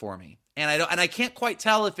doing it for me. And I can't quite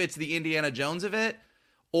tell if it's the Indiana Jones of it,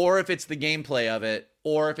 or if it's the gameplay of it,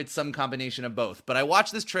 or if it's some combination of both. But I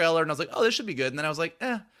watched this trailer and I was like, oh, this should be good. And then I was like,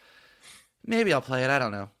 maybe I'll play it. I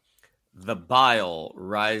don't know. The bile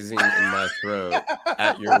rising in my throat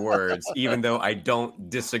at your words, even though I don't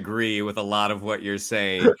disagree with a lot of what you're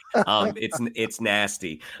saying. It's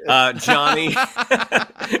nasty. Johnny,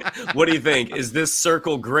 what do you think? Is this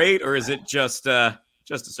circle great, or is it just a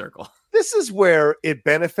circle? This is where it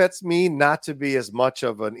benefits me not to be as much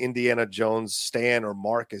of an Indiana Jones stan or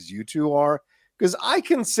mark as you two are, because I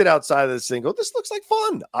can sit outside of this and go, this looks like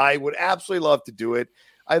fun. I would absolutely love to do it.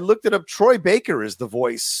 I looked it up. Troy Baker is the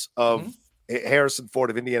voice of Harrison Ford,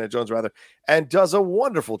 of Indiana Jones, rather, and does a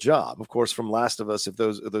wonderful job, of course, from Last of Us, if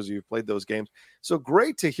those of you who played those games. So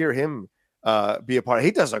great to hear him be a part.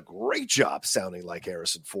 He does a great job sounding like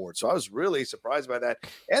Harrison Ford. So I was really surprised by that.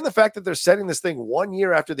 And the fact that they're setting this thing 1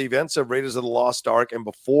 year after the events of Raiders of the Lost Ark and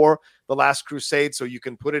before The Last Crusade, so you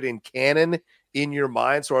can put it in canon in your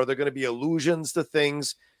mind. So are there going to be allusions to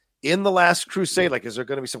things in The Last Crusade? Like, is there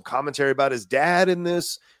going to be some commentary about his dad in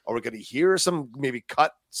this? Are we going to hear some maybe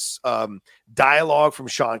cuts, dialogue from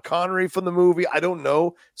Sean Connery from the movie? I don't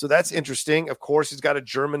know. So that's interesting. Of course, he's got a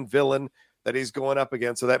German villain that he's going up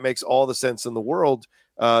against. So that makes all the sense in the world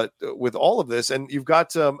with all of this. And you've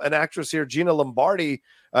got an actress here, Gina Lombardi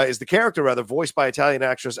is the character, rather, voiced by Italian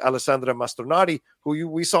actress Alessandra Mastronardi, who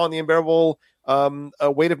we saw in The Unbearable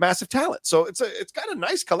a weight of massive talent. So it's got a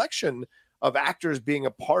nice collection of actors being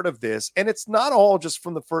a part of this, and it's not all just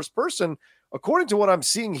from the first person. According to what I'm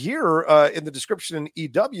seeing here in the description in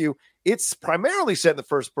EW, it's primarily set in the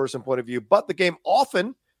first person point of view, but the game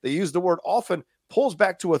often, they use the word often, pulls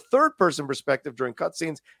back to a third person perspective during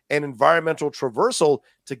cutscenes and environmental traversal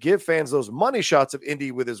to give fans those money shots of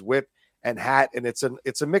Indy with his whip and hat. And it's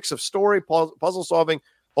a mix of story, puzzle solving,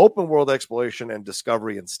 open world exploration, and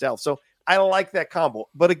discovery and stealth. So I like that combo.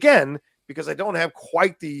 But again, because I don't have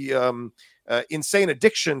quite the insane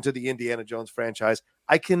addiction to the Indiana Jones franchise,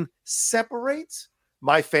 I can separate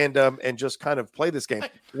my fandom and just kind of play this game.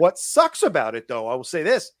 What sucks about it, though, I will say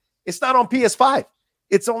this, it's not on PS5.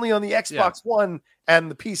 It's only on the Xbox One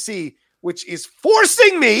and the PC, which is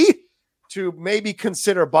forcing me to maybe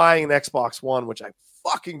consider buying an Xbox One, which I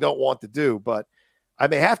fucking don't want to do, but I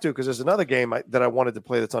may have to because there's another game that I wanted to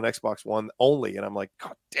play that's on Xbox One only, and I'm like,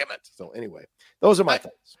 God damn it. So anyway, those are my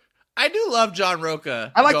thoughts. I do love John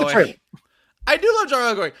Roca. I like the trailer. I do love John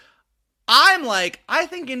Roca going, I'm like, I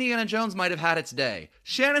think Indiana Jones might have had its day.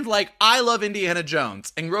 Shannon's like, I love Indiana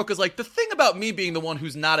Jones. And Roca's like, the thing about me being the one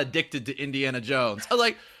who's not addicted to Indiana Jones. I was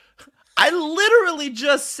like, I literally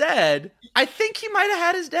just said, I think he might have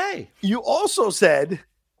had his day. You also said,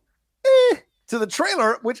 to the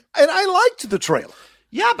trailer, and I liked the trailer.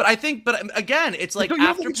 Yeah, but again, it's like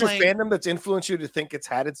after think playing. It's your fandom that's influenced you to think it's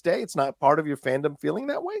had its day? It's not part of your fandom feeling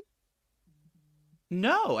that way?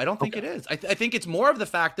 No, I don't think it is. I think it's more of the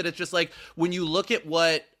fact that it's just like when you look at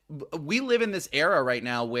what we live in this era right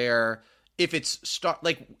now where if it's Star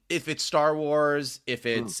Wars, if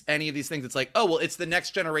it's any of these things, it's like, oh, well, it's the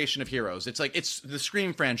next generation of heroes. It's like, it's the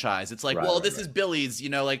Scream franchise. It's like, this is Billy's,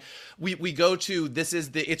 like we go to,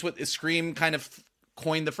 it's what Scream kind of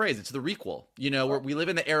coined the phrase. It's the requel, where we live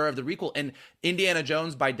in the era of the requel, and Indiana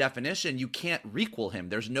Jones, by definition, you can't requel him.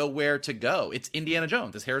 There's nowhere to go. It's Indiana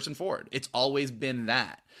Jones. It's Harrison Ford. It's always been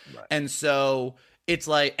that. Right. And so it's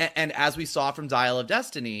like, and as we saw from Dial of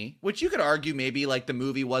Destiny, which you could argue maybe like the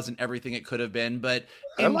movie wasn't everything it could have been, but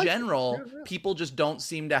in general, people just don't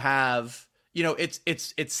seem to have,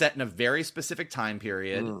 it's set in a very specific time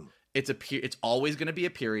period. It's always going to be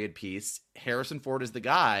a period piece. Harrison Ford is the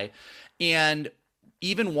guy. And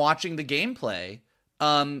even watching the gameplay,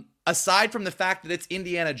 aside from the fact that it's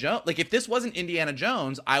Indiana Jones, like if this wasn't Indiana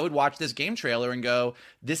Jones, I would watch this game trailer and go,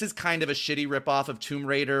 this is kind of a shitty ripoff of Tomb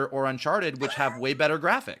Raider or Uncharted, which have way better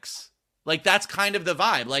graphics. Like that's kind of the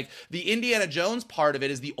vibe. Like the Indiana Jones part of it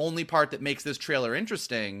is the only part that makes this trailer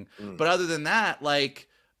interesting. But other than that, like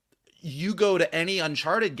you go to any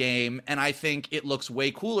Uncharted game and I think it looks way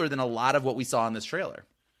cooler than a lot of what we saw in this trailer.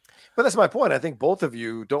 But that's my point. I think both of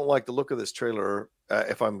you don't like the look of this trailer,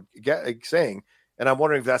 if I'm saying, and I'm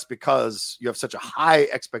wondering if that's because you have such a high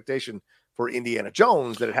expectation for Indiana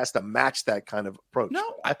Jones that it has to match that kind of approach.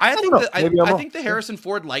 No, I think the Harrison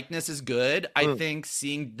Ford likeness is good. I think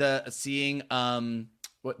seeing Denham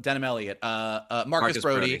Elliott, Marcus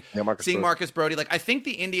Brody. Yeah, Marcus Brody. Like, I think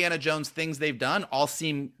the Indiana Jones things they've done all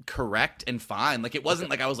seem correct and fine. Like, it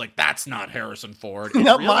wasn't like I was like, that's not Harrison Ford.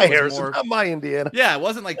 Not my Harrison, not my Indiana. Yeah, it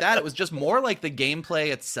wasn't like that. It was just more like the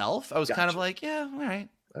gameplay itself. I was kind of like, yeah, all right.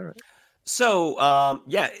 So,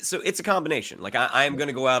 so it's a combination. Like, I am going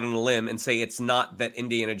to go out on a limb and say it's not that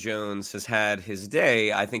Indiana Jones has had his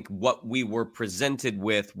day. I think what we were presented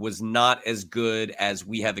with was not as good as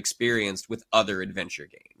we have experienced with other adventure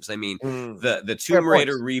games. I mean, the Tomb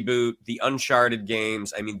Raider reboot, the Uncharted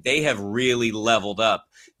games, I mean, they have really leveled up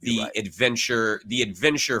the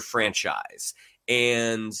adventure franchise.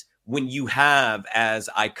 And when you have as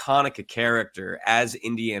iconic a character as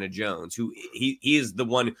Indiana Jones, who he is the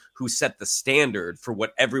one who set the standard for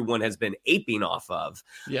what everyone has been aping off of,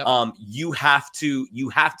 you have to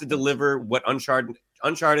deliver what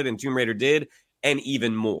Uncharted and Tomb Raider did, and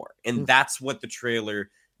even more. And that's what the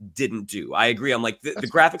trailer didn't do. I agree. I'm like the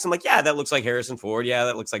graphics. I'm like, yeah, that looks like Harrison Ford. Yeah,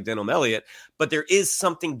 that looks like Denham Elliott. But there is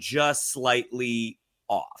something just slightly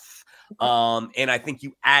off. And I think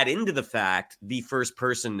you add into the fact the first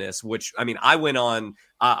personness, which I mean, I went on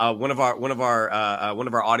one of our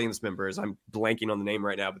audience members. I'm blanking on the name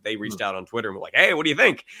right now, but they reached out on Twitter and were like, "Hey, what do you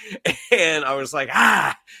think?" And I was like,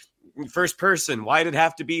 first person. Why did it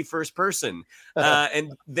have to be first person?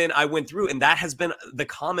 And then I went through, and that has been the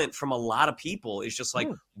comment from a lot of people. Is just like,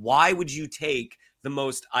 why would you take the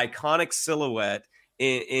most iconic silhouette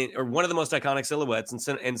or one of the most iconic silhouettes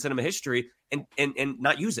in cinema history and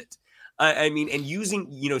not use it? I mean, and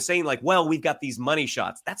using, saying like, well, we've got these money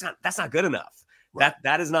shots. That's not good enough. Right.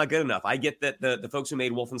 That is not good enough. I get that the folks who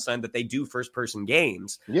made Wolfenstein, that they do first person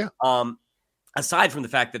games. Yeah. Aside from the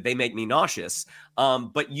fact that they make me nauseous,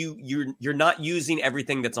 but you're not using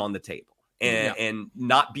everything that's on the table. and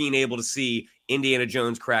not being able to see Indiana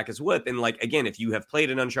Jones crack his whip. And like, again, if you have played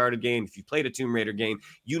an Uncharted game, if you played a Tomb Raider game,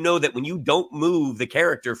 you know that when you don't move the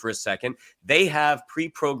character for a second, they have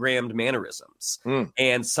pre-programmed mannerisms.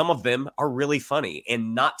 And some of them are really funny.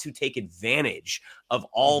 And not to take advantage of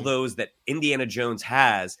all those that Indiana Jones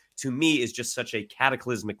has, to me, is just such a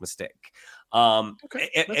cataclysmic mistake. Am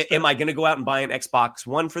I going to go out and buy an Xbox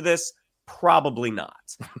One for this? Probably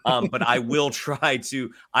not. But I will try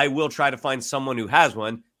to find someone who has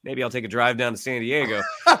one. Maybe I'll take a drive down to San Diego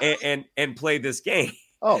and play this game.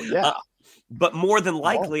 Oh yeah. But more than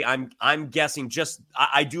likely, I'm guessing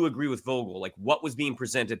I do agree with Vogel. Like what was being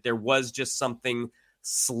presented, there was just something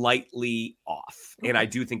slightly off. And I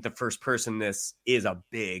do think the first personness is a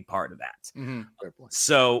big part of that.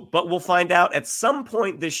 So, but we'll find out at some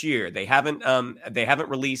point this year. They haven't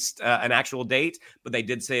released an actual date, but they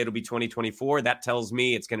did say it'll be 2024. That tells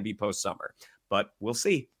me it's going to be post summer, but we'll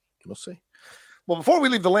see. We'll see. Well, before we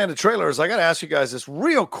leave the land of trailers, I got to ask you guys this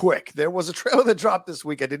real quick. There was a trailer that dropped this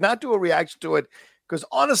week. I did not do a reaction to it because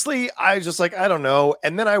honestly, I was just like, I don't know.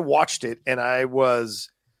 And then I watched it and I was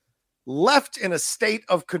left in a state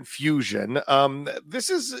of confusion. This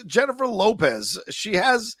is Jennifer Lopez. She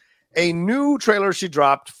has a new trailer she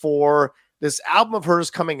dropped for this album of hers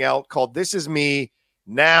coming out called This Is Me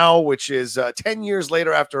Now, which is 10 years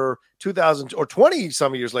later after 2000 or 20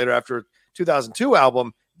 some years later after 2002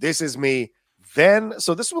 album, This Is Me Then.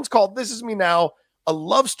 So this one's called This Is Me Now, a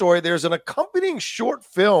love story. There's an accompanying short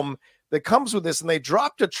film that comes with this, and they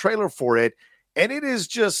dropped a trailer for it. And it is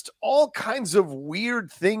just all kinds of weird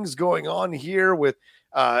things going on here with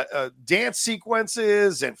dance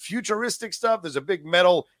sequences and futuristic stuff. There's a big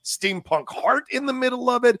metal steampunk heart in the middle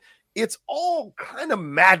of it. It's all kind of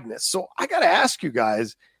madness. So I got to ask you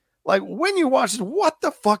guys, like, when you watch it, what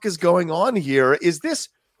the fuck is going on here? Is this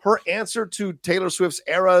her answer to Taylor Swift's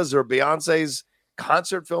Eras or Beyonce's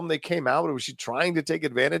concert film that came out? Or was she trying to take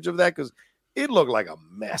advantage of that? Because it looked like a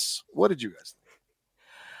mess. What did you guys think?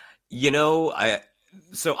 You know, I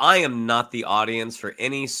am not the audience for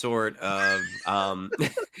any sort of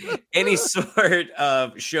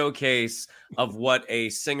showcase of what a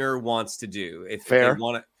singer wants to do. If Fair. they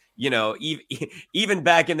want to, you know, even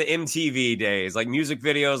back in the MTV days, like music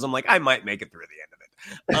videos, I'm like, I might make it through the end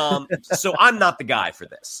of it. So I'm not the guy for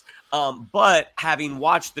this. But having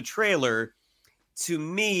watched the trailer, to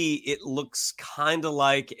me, it looks kind of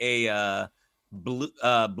like a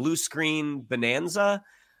blue screen bonanza.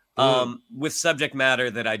 With subject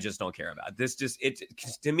matter that I just don't care about.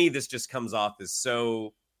 To me, this just comes off as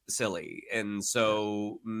so silly and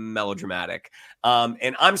so melodramatic.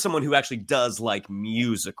 And I'm someone who actually does like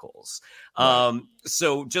musicals.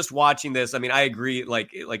 So just watching this, I mean, I agree.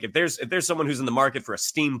 Like if there's someone who's in the market for a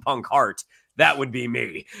steampunk heart, that would be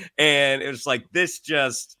me. And it's like, this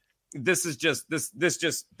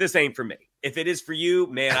ain't for me. If it is for you,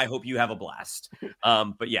 man, I hope you have a blast.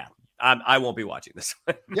 But yeah. I won't be watching this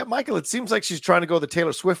one. Yeah, Michael, it seems like she's trying to go the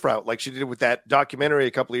Taylor Swift route like she did with that documentary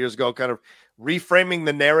a couple of years ago, kind of reframing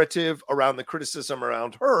the narrative around the criticism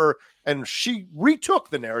around her. And she retook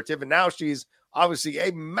the narrative, and now she's obviously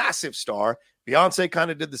a massive star. Beyonce kind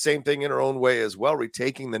of did the same thing in her own way as well,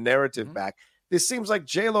 retaking the narrative back. This seems like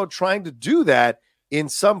J-Lo trying to do that in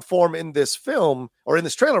some form in this film, or in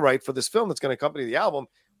this trailer, right, for this film that's going to accompany the album.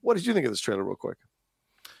 What did you think of this trailer real quick?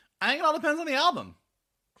 I think it all depends on the album.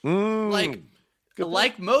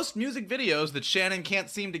 Like most music videos that Shannon can't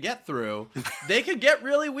seem to get through, they could get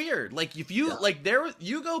really weird. Like if you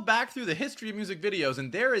you go back through the history of music videos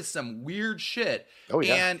and there is some weird shit. Oh,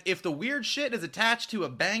 yeah. And if the weird shit is attached to a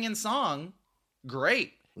banging song,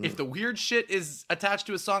 great. If the weird shit is attached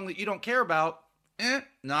to a song that you don't care about,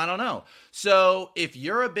 no, I don't know. So if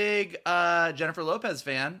you're a big Jennifer Lopez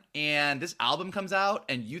fan and this album comes out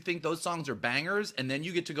and you think those songs are bangers, and then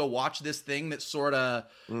you get to go watch this thing that sort of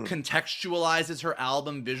contextualizes her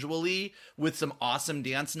album visually with some awesome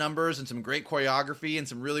dance numbers and some great choreography and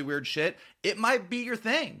some really weird shit, it might be your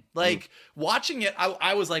thing. Like watching it,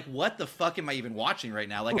 I was like, what the fuck am I even watching right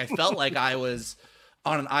now? Like I felt like I was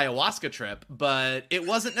on an ayahuasca trip, but it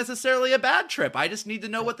wasn't necessarily a bad trip. I just need to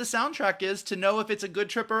know what the soundtrack is to know if it's a good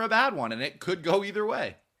trip or a bad one, and it could go either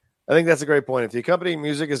way. I think that's a great point. If the accompanying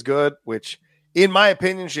music is good, which in my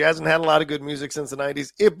opinion, she hasn't had a lot of good music since the 90s,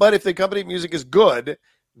 but if the accompanying music is good,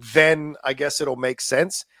 then I guess it'll make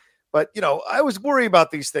sense. But, you know, I always worry about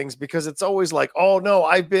these things because it's always like, oh no,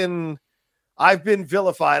 I've been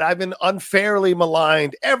vilified. I've been unfairly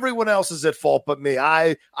maligned. Everyone else is at fault but me.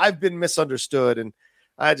 I've been misunderstood, and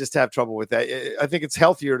I just have trouble with that. I think it's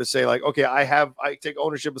healthier to say like, okay, I take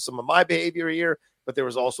ownership of some of my behavior here, but there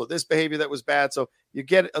was also this behavior that was bad. So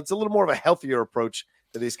it's a little more of a healthier approach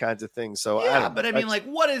these kinds of things. So yeah, but I mean, like,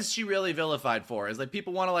 what is she really vilified for? Is like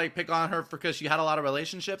people want to like pick on her because she had a lot of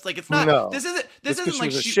relationships. Like, it's not. No, this isn't she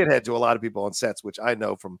like was a shithead to a lot of people on sets, which I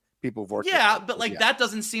know from people who've worked. Yeah, but like that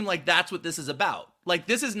doesn't seem like that's what this is about. Like,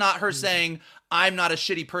 this is not her saying I'm not a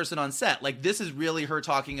shitty person on set. Like, this is really her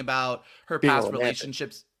talking about her past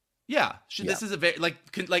relationships. Yeah, this is a very like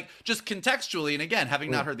just contextually, and again,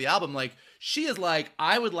 having not heard the album, like she is like,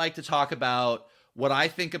 I would like to talk about what I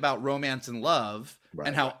think about romance and love,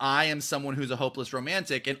 and how I am someone who's a hopeless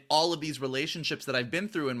romantic, and all of these relationships that I've been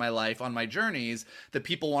through in my life on my journeys that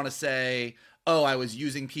people want to say, oh, I was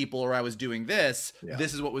using people or I was doing this. Yeah.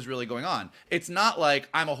 This is what was really going on. It's not like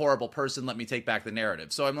I'm a horrible person. Let me take back the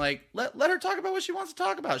narrative. So I'm like, let her talk about what she wants to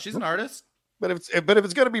talk about. She's an artist. But if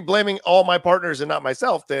it's going to be blaming all my partners and not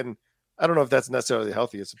myself, then I don't know if that's necessarily the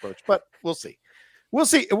healthiest approach. But we'll see. We'll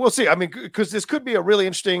see. I mean, because this could be a really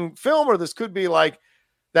interesting film, or this could be like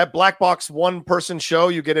that black box one person show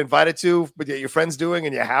you get invited to, but your friend's doing,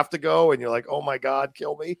 and you have to go, and you're like, oh my God,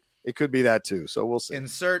 kill me. It could be that too. So we'll see.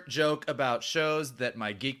 Insert joke about shows that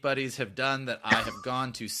my geek buddies have done that I have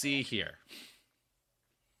gone to see here.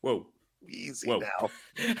 Whoa. Easy Whoa. Now.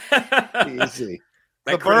 Easy.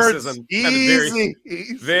 That the criticism. Easy.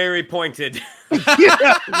 Very pointed.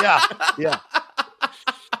 Yeah.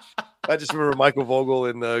 I just remember Michael Vogel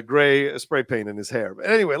in gray spray paint in his hair. But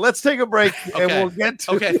anyway, let's take a break and we'll get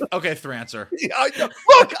to Okay, Thrancer.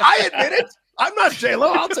 Look, I admit it. I'm not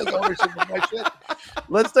J-Lo. I'll take ownership of my shit.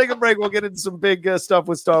 Let's take a break. We'll get into some big stuff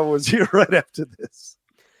with Star Wars here right after this.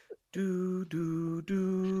 Do do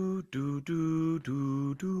do do do do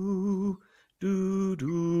do do do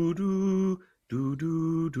do do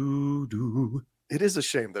do do do. It is a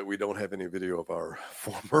shame that we don't have any video of our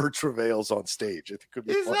former travails on stage. It could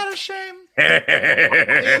be Is fun. that a shame?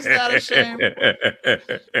 Is that a shame?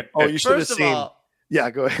 Oh, you should have First of seen. all, yeah,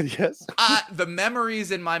 go ahead. Yes. The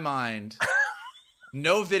memories in my mind.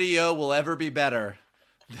 No video will ever be better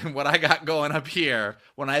than what I got going up here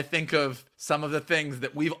when I think of some of the things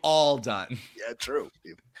that we've all done. Yeah, true.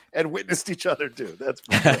 And witnessed each other too. That's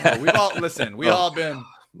we've all listened. We all been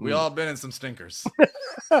in some stinkers.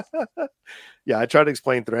 Yeah, I tried to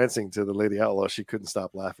explain Thrancing to the Lady Outlaw. She couldn't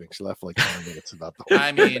stop laughing. She laughed like 10 minutes about the whole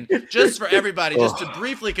I mean, just for everybody, just to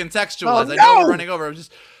briefly contextualize, I know we're running over.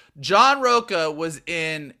 Just John Roca was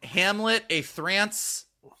in Hamlet, a Thrance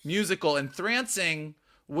musical, and Thrancing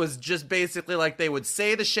was just basically like they would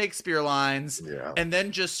say the Shakespeare lines and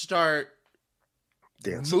then just start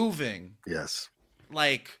moving. Yes.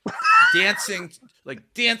 Like dancing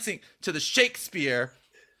to the Shakespeare.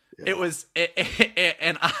 Yeah. It was,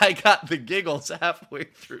 and I got the giggles halfway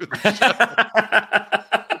through the show.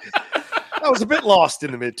 I was a bit lost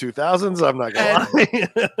in the mid-2000s. I'm not gonna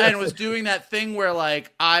lie. And was doing that thing where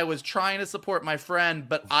like I was trying to support my friend,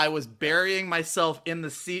 but I was burying myself in the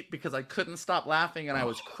seat because I couldn't stop laughing and I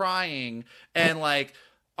was crying. And like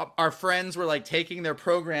our friends were like taking their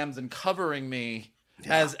programs and covering me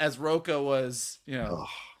as Roca was,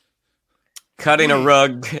 cutting a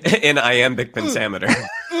rug in iambic pentameter.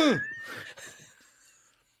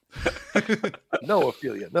 No,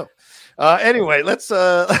 Ophelia, no. Anyway, let's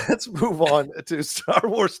move on to Star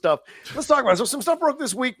Wars stuff. Let's talk about it. So some stuff broke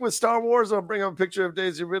this week with Star Wars. I'll bring up a picture of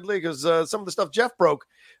Daisy Ridley because some of the stuff Jeff broke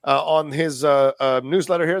on his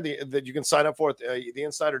newsletter here that you can sign up for at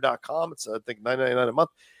theinsider.com. It's I think $9.99 a month.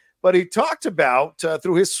 But he talked about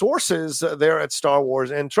through his sources there at Star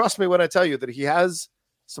Wars, and trust me when I tell you that he has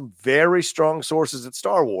some very strong sources at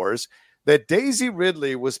Star Wars, that Daisy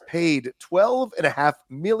Ridley was paid $12.5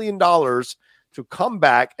 million to come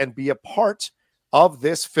back and be a part of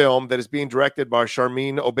this film that is being directed by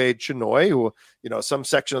Sharmeen Obaid-Chinoy, who, some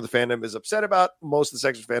section of the fandom is upset about. Most of the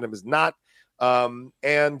section of the fandom is not.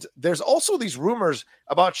 And there's also these rumors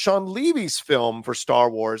about Sean Levy's film for Star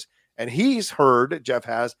Wars. And he's heard, Jeff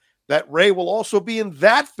has, that Rey will also be in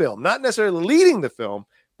that film, not necessarily leading the film,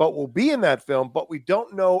 but will be in that film. But we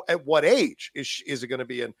don't know at what age. Is it going to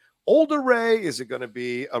be an older Rey? Is it going to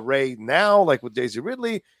be a Rey now, like with Daisy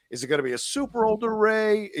Ridley? Is it going to be a super older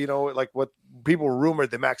Rey? Like what people rumored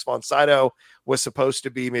that Max von Sydow was supposed to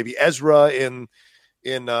be maybe Ezra in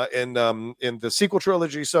the sequel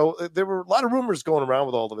trilogy. So there were a lot of rumors going around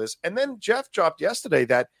with all of this. And then Jeff dropped yesterday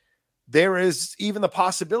that there is even the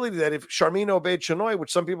possibility that if Sharmeen Obaid-Chinoy,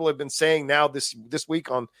 which some people have been saying now this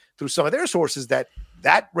week on through some of their sources, that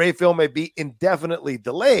Rey film may be indefinitely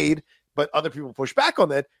delayed, but other people push back on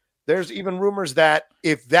that. There's even rumors that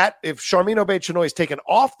if Sharmeen Obaid-Chinoy is taken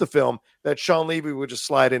off the film, that Sean Levy would just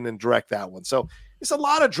slide in and direct that one. So it's a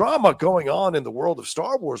lot of drama going on in the world of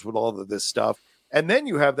Star Wars with all of this stuff. And then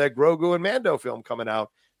you have that Grogu and Mando film coming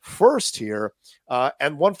out first here.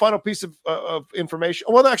 And one final piece of information.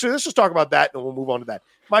 Well, actually, let's just talk about that, and we'll move on to that.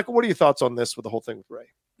 Michael, what are your thoughts on this with the whole thing with Rey?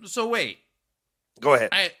 So wait. Go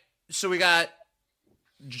ahead. So we got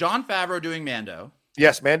Jon Favreau doing Mando.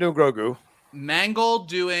 Yes, Mando and Grogu. Mangold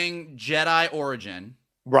doing Jedi Origin.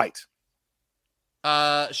 Right.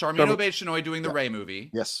 Sharmino Obaid-Chinoy doing the Rey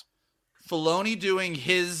movie. Yes. Filoni doing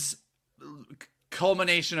his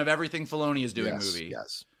culmination of everything Filoni is doing movie.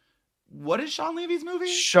 Yes. What is Sean Levy's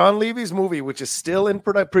movie? Sean Levy's movie, which is still in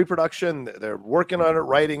pre-production. They're working on it,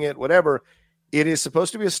 writing it, whatever. It is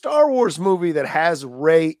supposed to be a Star Wars movie that has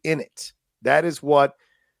Rey in it. That is what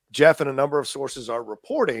Jeff and a number of sources are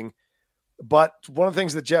reporting. But one of the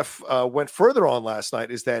things that Jeff went further on last night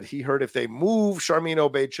is that he heard if they move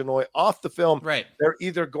Sharmino Obaid-Chinoy off the film, right, they're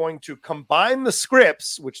either going to combine the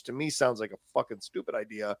scripts, which to me sounds like a fucking stupid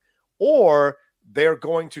idea, or they're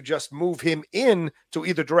going to just move him in to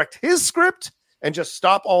either direct his script and just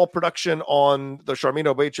stop all production on the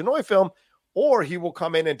Sharmino Obaid-Chinoy film, or he will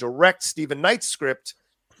come in and direct Stephen Knight's script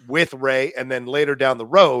with Rey, and then later down the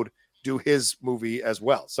road do his movie as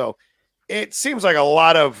well. So it seems like a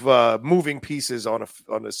lot of moving pieces on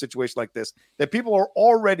a situation like this that people are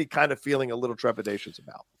already kind of feeling a little trepidations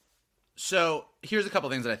about. So here's a couple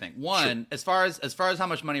things that I think. One, as far as how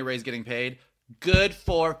much money Rey's getting paid, good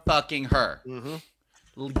for fucking her. Mm-hmm.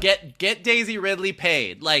 Get Daisy Ridley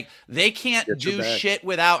paid. Like, they can't do shit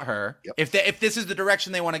without her. Yep. If this is the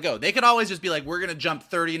direction they want to go, they could always just be like, we're going to jump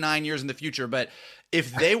 39 years in the future. But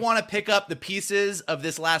if they want to pick up the pieces of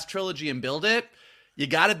this last trilogy and build it, you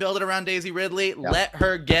got to build it around Daisy Ridley. Yep. Let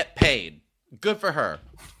her get paid. Good for her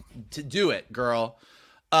to do it, girl.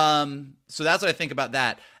 So that's what I think about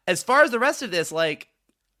that. As far as the rest of this, like,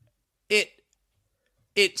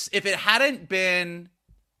 it's if it hadn't been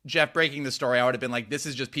Jeff breaking the story, I would have been like, this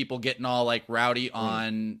is just people getting all like rowdy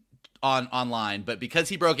on online. But because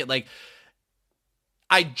he broke it, like,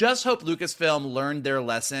 I just hope Lucasfilm learned their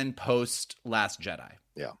lesson post Last Jedi.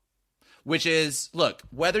 Yeah. Which is, look,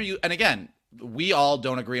 whether you, and again, we all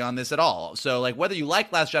don't agree on this at all. So, like, whether you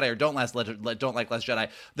like Last Jedi or don't like Last Jedi,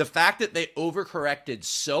 the fact that they overcorrected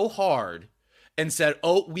so hard and said,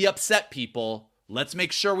 oh, we upset people, let's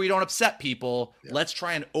make sure we don't upset people. Yeah. Let's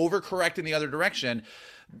try and overcorrect in the other direction.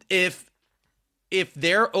 If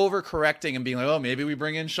they're overcorrecting and being like, oh, maybe we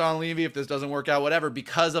bring in Sean Levy if this doesn't work out, whatever,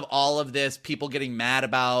 because of all of this, people getting mad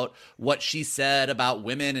about what she said about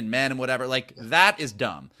women and men and whatever, like, that is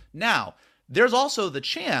dumb. Now, there's also the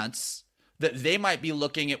chance that they might be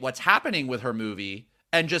looking at what's happening with her movie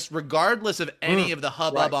and just regardless of any of the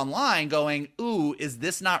hubbub online going, ooh, is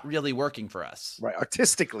this not really working for us? Right.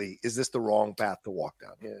 Artistically, is this the wrong path to walk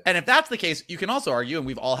down? Yeah. And if that's the case, you can also argue, and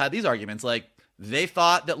we've all had these arguments, like, they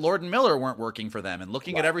thought that Lord and Miller weren't working for them. And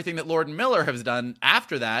looking at everything that Lord and Miller has done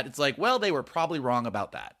after that, it's like, well, they were probably wrong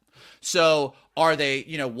about that. So are they,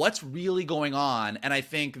 what's really going on? And I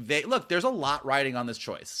think there's a lot riding on this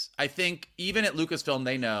choice. I think even at Lucasfilm,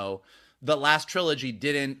 they know the last trilogy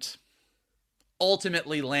didn't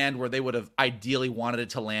ultimately land where they would have ideally wanted it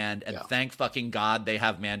to land. And thank fucking God they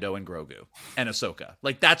have Mando and Grogu and Ahsoka.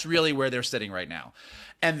 Like, that's really where they're sitting right now.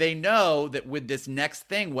 And they know that with this next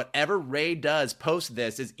thing, whatever Rey does post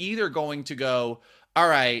this is either going to go, all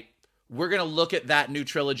right, we're going to look at that new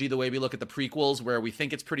trilogy the way we look at the prequels, where we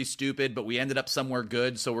think it's pretty stupid, but we ended up somewhere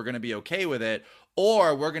good, so we're going to be okay with it.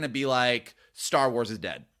 Or we're going to be like, Star Wars is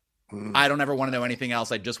dead. I don't ever want to know anything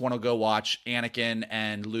else. I just want to go watch Anakin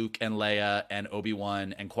and Luke and Leia and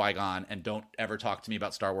Obi-Wan and Qui-Gon, and don't ever talk to me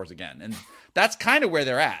about Star Wars again. And that's kind of where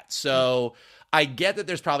they're at. So I get that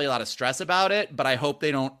there's probably a lot of stress about it, but I hope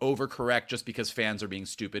they don't overcorrect just because fans are being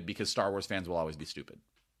stupid, because Star Wars fans will always be stupid.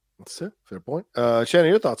 That's it. Fair point. Shannon,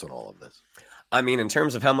 your thoughts on all of this? I mean, in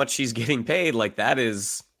terms of how much she's getting paid, like, that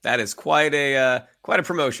is quite a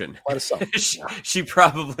promotion. Quite a sum. she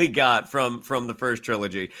probably got from the first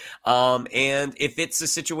trilogy. And if it's a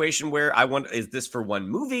situation where is this for one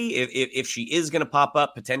movie? If she is going to pop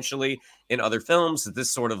up potentially in other films, is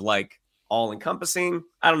this sort of like all encompassing?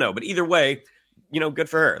 I don't know, but either way, good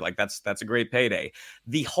for her. Like, that's a great payday.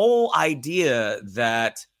 The whole idea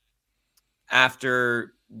that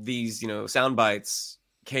after these, sound bites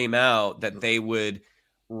came out, that they would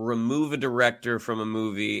remove a director from a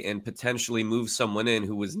movie and potentially move someone in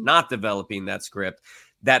who was not developing that script,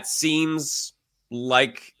 that seems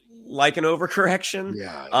like an overcorrection.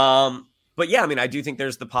 Yeah. But yeah, I mean, I do think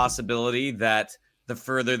there's the possibility that the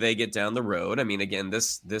further they get down the road, I mean, again,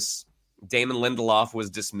 this Damon Lindelof was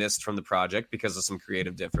dismissed from the project because of some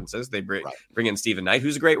creative differences. They bring in Stephen Knight,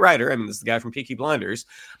 who's a great writer. I mean, this is the guy from Peaky Blinders.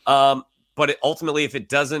 But ultimately, if it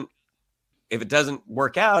doesn't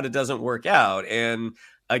work out, it doesn't work out. And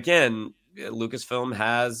again, Lucasfilm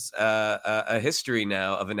has a history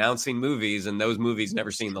now of announcing movies, and those movies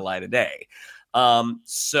never seen the light of day.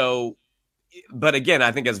 So, but again,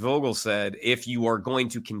 I think as Vogel said, if you are going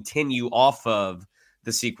to continue off of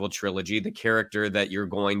the sequel trilogy, the character that you're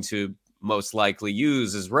going to most likely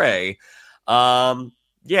use is Rey.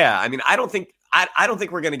 Yeah, I mean, I don't think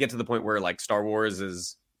we're going to get to the point where like Star Wars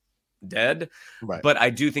is dead, right? But I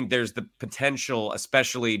do think there's the potential,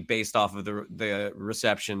 especially based off of the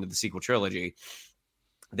reception to the sequel trilogy,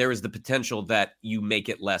 there is the potential that you make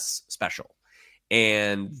it less special.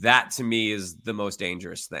 And that to me is the most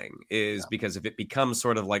dangerous thing, is because if it becomes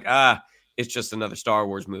sort of like, it's just another Star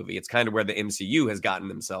Wars movie, it's kind of where the MCU has gotten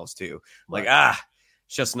themselves to. Like,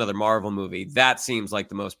 it's just another Marvel movie. That seems like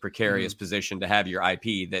the most precarious position to have your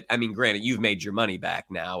IP that, I mean, granted, you've made your money back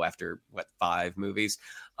now after, what, 5 movies?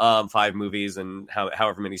 5 movies and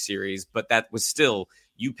however many series. But that was still,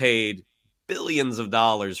 you paid billions of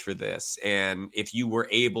dollars for this. And if you were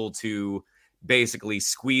able to basically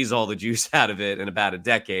squeeze all the juice out of it in about a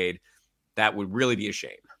decade, that would really be a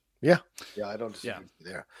shame. Yeah, I don't disagree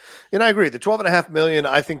there. And I agree. The $12.5 million,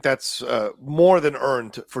 I think that's more than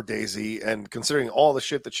earned for Daisy. And considering all the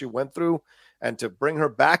shit that she went through, and to bring her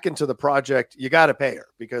back into the project, you got to pay her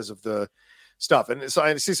because of the stuff. And so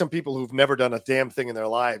I see some people who've never done a damn thing in their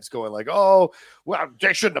lives going like, "Oh, well,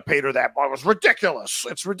 they shouldn't have paid her that. It was ridiculous.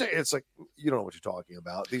 It's ridiculous." It's like, you don't know what you're talking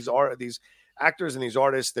about. These actors and these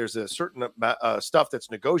artists, there's a certain stuff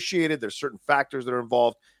that's negotiated. There's certain factors that are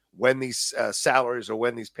involved when these salaries or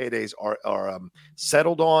when these paydays are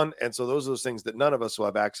settled on. And so those are those things that none of us will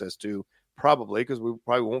have access to, probably, because we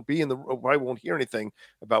probably won't hear anything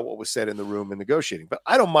about what was said in the room in negotiating. But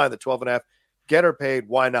I don't mind the 12.5. Get her paid.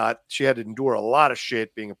 Why not? She had to endure a lot of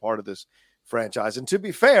shit being a part of this franchise. And to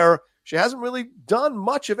be fair, she hasn't really done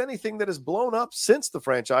much of anything that has blown up since the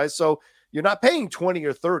franchise. So you're not paying 20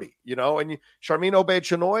 or 30, and Charmin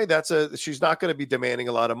Obaid-Chinoy, she's not going to be demanding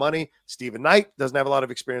a lot of money. Stephen Knight doesn't have a lot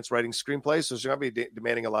of experience writing screenplays, so she's not going to be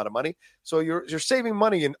demanding a lot of money. So you're saving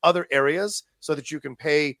money in other areas so that you can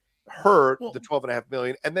pay her the $12.5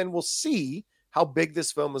 million, and then we'll see how big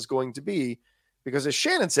this film is going to be. Because as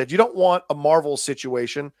Shannon said, you don't want a Marvel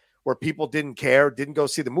situation where people didn't care, didn't go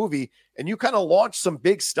see the movie, and you kind of launch some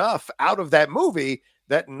big stuff out of that movie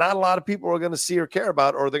that not a lot of people are going to see or care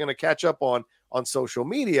about, or they're going to catch up on social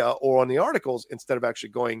media or on the articles instead of actually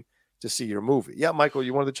going to see your movie. Yeah, Michael,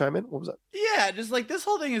 you wanted to chime in? What was that? Yeah, just like this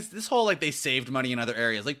whole thing is like they saved money in other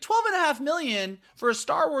areas. Like $12.5 million for a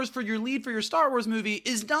Star Wars, for your lead for your Star Wars movie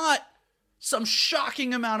is not some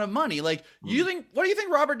shocking amount of money. Like, what do you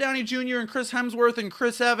think Robert Downey Jr. and Chris Hemsworth and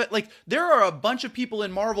Chris Evans, like, there are a bunch of people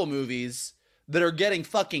in Marvel movies that are getting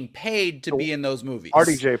fucking paid to be in those movies.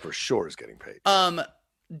 RDJ for sure is getting paid.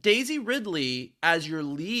 Daisy Ridley as your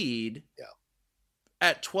lead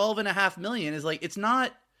at $12.5 million is like, it's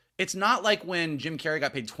not like when Jim Carrey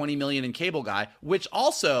got paid $20 million in Cable Guy, which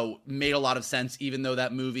also made a lot of sense, even though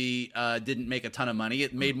that movie didn't make a ton of money.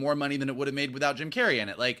 It made more money than it would have made without Jim Carrey in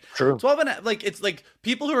it. Like, true. 12.5, like, it's like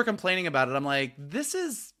people who are complaining about it, I'm like, this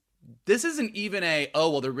isn't even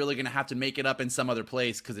they're really gonna have to make it up in some other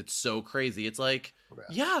place because it's so crazy. It's like,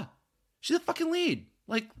 yeah, she's a fucking lead.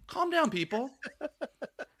 Like, calm down, people.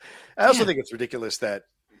 I also think it's ridiculous that,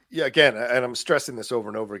 again, and I'm stressing this over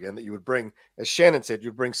and over again, that you would bring, as Shannon said,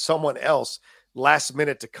 you'd bring someone else last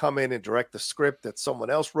minute to come in and direct the script that someone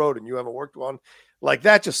else wrote and you haven't worked on. Like,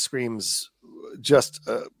 that just screams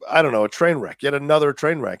I don't know, a train wreck, yet another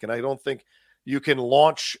train wreck. And I don't think you can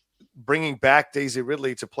launch bringing back Daisy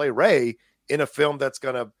Ridley to play Rey in a film that's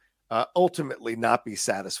going to ultimately not be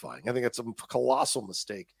satisfying. I think it's a colossal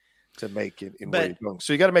mistake to make it in where you're going.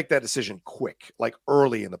 So you got to make that decision quick, like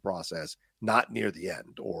early in the process, not near the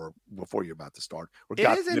end or before you're about to start. It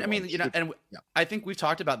isn't. I mean, and I think we've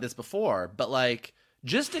talked about this before, but like,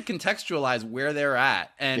 just to contextualize where they're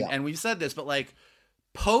at, and we've said this, but like,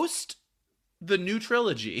 post the new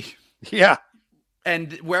trilogy,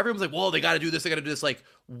 and where everyone's like, "Whoa, they got to do this, they got to do this." Like,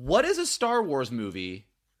 what is a Star Wars movie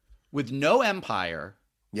with no Empire,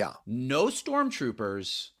 no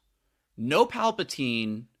stormtroopers, no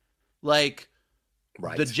Palpatine? Like,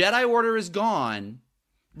 the Jedi Order is gone.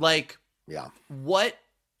 Like, what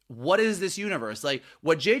is this universe? Like,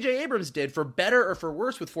 what J.J. Abrams did, for better or for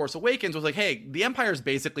worse, with Force Awakens was like, hey, the Empire's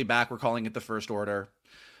basically back. We're calling it the First Order.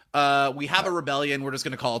 We have a rebellion. We're just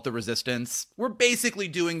going to call it the Resistance. We're basically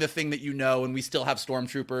doing the thing that and we still have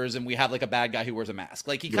stormtroopers, and we have like a bad guy who wears a mask.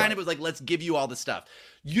 Like, he kind of was like, let's give you all this stuff.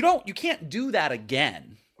 You can't do that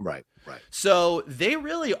again. Right. So they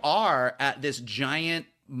really are at this giant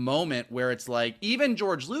moment where it's like, even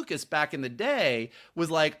George Lucas back in the day was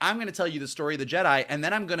like, I'm going to tell you the story of the Jedi, and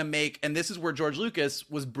then I'm going to make, and this is where George Lucas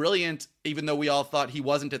was brilliant, even though we all thought he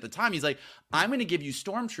wasn't at the time. He's like, I'm going to give you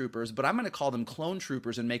stormtroopers, but I'm going to call them clone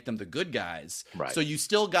troopers and make them the good guys. Right. So you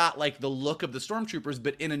still got like the look of the stormtroopers,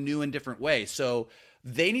 but in a new and different way. So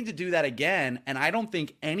they need to do that again. And I don't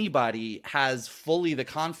think anybody has fully the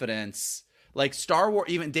confidence, like Star Wars,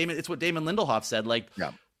 even Damon, it's what Damon Lindelof said, like,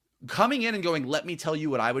 coming in and going, let me tell you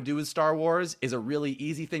what I would do with Star Wars is a really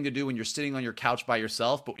easy thing to do when you're sitting on your couch by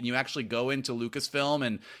yourself. But when you actually go into Lucasfilm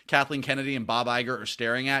and Kathleen Kennedy and Bob Iger are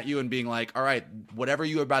staring at you and being like, all right, whatever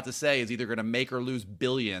you're about to say is either going to make or lose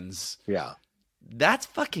billions. Yeah. That's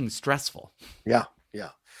fucking stressful. Yeah. Yeah.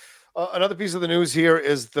 Another piece of the news here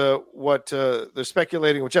is what they're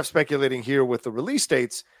speculating, what Jeff's speculating here with the release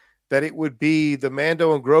dates, that it would be the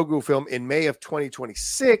Mando and Grogu film in May of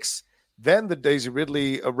 2026. Then the Daisy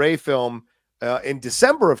Ridley Ray film in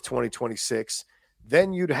December of 2026.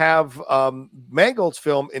 Then you'd have Mangold's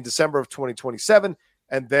film in December of 2027.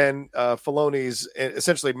 And then Filoni's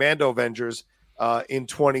essentially Mando Avengers in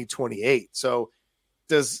 2028. So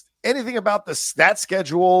does anything about that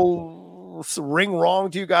schedule ring wrong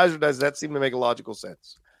to you guys, or does that seem to make a logical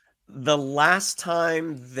sense? The last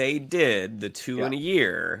time they did the two in a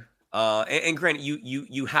year, and granted,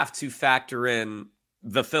 you have to factor in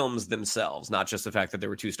the films themselves, not just the fact that there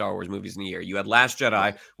were 2 Star Wars movies in a year. You had Last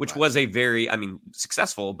Jedi, which was a very,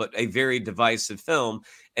 successful, but a very divisive film.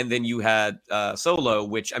 And then you had Solo,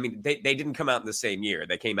 which, they didn't come out in the same year.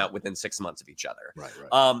 They came out within 6 months of each other.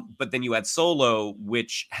 Right. But then you had Solo,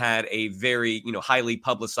 which had a very, highly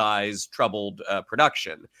publicized, troubled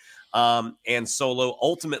production. And Solo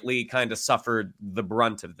ultimately kind of suffered the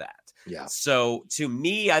brunt of that. Yeah. So to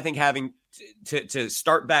me, I think having to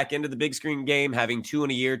start back into the big screen game, having 2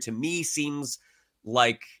 in a year, to me seems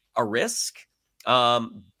like a risk.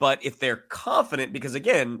 But if they're confident, because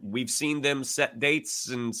again, we've seen them set dates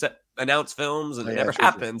and announce films and it never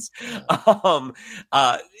happens.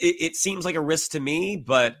 It seems like a risk to me,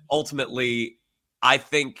 but ultimately I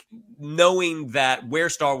think knowing that where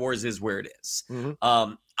Star Wars is where it is,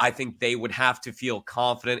 I think they would have to feel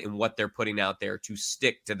confident in what they're putting out there to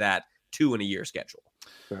stick to that 2 in a year schedule.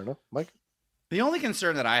 Fair enough. Mike? The only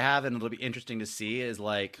concern that I have, and it'll be interesting to see, is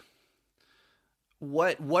like,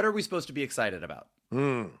 what are we supposed to be excited about?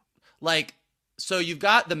 Like, so you've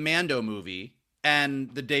got the Mando movie and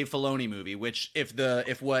the Dave Filoni movie, which if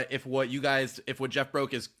what Jeff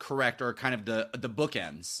broke is correct, are kind of the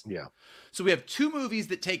bookends. Yeah. So we have 2 movies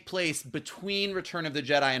that take place between Return of the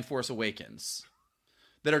Jedi and Force Awakens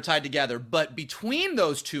that are tied together. But between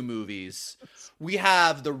those 2 movies, we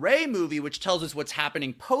have the Rey movie, which tells us what's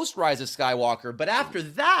happening post Rise of Skywalker. But after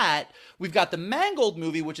that, we've got the Mangold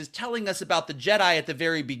movie, which is telling us about the Jedi at the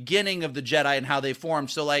very beginning of the Jedi and how they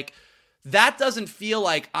formed. So like, that doesn't feel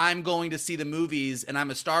like I'm going to see the movies and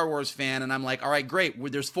I'm a Star Wars fan and I'm like, all right, great,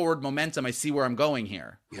 there's forward momentum. I see where I'm going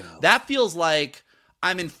here. Yeah. That feels like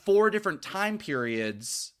I'm in 4 different time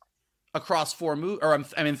periods across 4 movies, or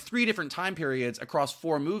I'm in 3 different time periods across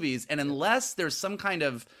 4 movies. And unless there's some kind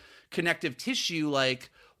of connective tissue, like,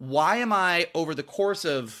 why am I over the course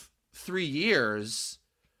of 3 years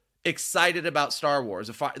excited about Star Wars?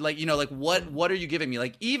 If I, like, what are you giving me?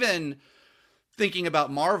 Like, even thinking about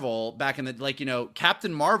Marvel back in the,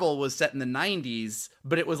 Captain Marvel was set in the 90s,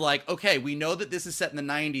 but it was like, okay, we know that this is set in the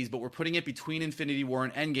 90s, but we're putting it between Infinity War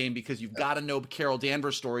and Endgame because you've got to know Carol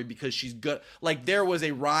Danvers' story because she's good. Like, there was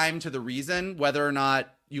a rhyme to the reason, whether or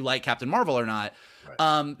not you like Captain Marvel or not.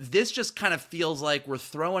 Right. This just kind of feels like we're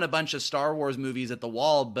throwing a bunch of Star Wars movies at the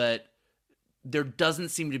wall, but there doesn't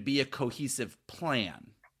seem to be a cohesive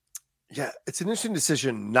plan. Yeah, it's an interesting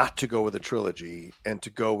decision not to go with a trilogy and to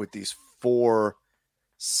go with these 4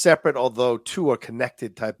 separate, although 2 are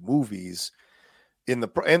connected type movies in the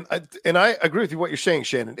and I agree with you what you're saying,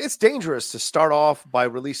 Shannon. It's dangerous to start off by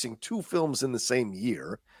releasing 2 films in the same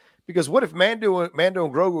year, because what if Mando and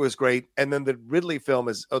Grogu is great and then the Ridley film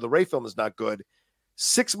the Rey film is not good?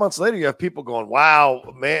 6 months later, you have people going, wow,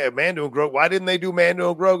 Mando and Grogu, why didn't they do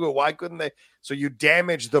Mando and Grogu? Why couldn't they? So you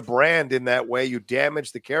damage the brand in that way. You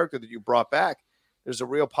damage the character that you brought back. There's a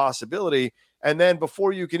real possibility. And then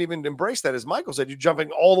before you can even embrace that, as Michael said, you're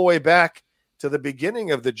jumping all the way back to the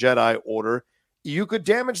beginning of the Jedi Order. You could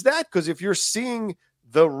damage that, because if you're seeing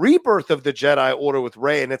the rebirth of the Jedi Order with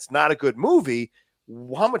Rey and it's not a good movie,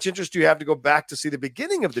 how much interest do you have to go back to see the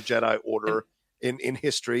beginning of the Jedi Order in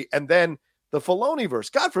history? And then the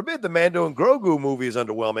Filoniverse. God forbid the Mando and Grogu movie is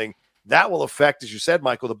underwhelming. That will affect, as you said,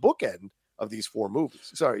 Michael, the bookend of these 4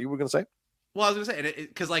 movies. Sorry, you were going to say? Well, I was gonna say,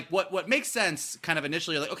 because like what makes sense, kind of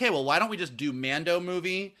initially, like, okay, well, why don't we just do Mando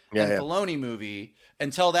movie and Filoni movie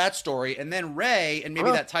and tell that story, and then Rey, and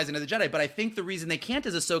maybe that ties into the Jedi. But I think the reason they can't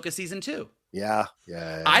is Ahsoka season 2. Yeah.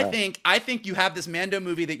 I think you have this Mando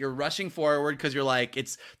movie that you're rushing forward because you're like,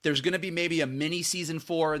 there's gonna be maybe a mini season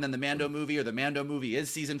 4, and then the Mando movie, or the Mando movie is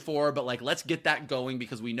season 4. But like, let's get that going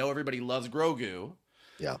because we know everybody loves Grogu.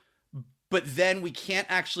 Yeah. But then we can't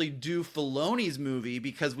actually do Filoni's movie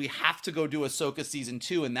because we have to go do Ahsoka season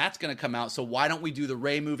 2, and that's going to come out. So why don't we do the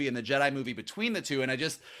Rey movie and the Jedi movie between the two? And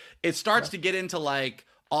it starts to get into like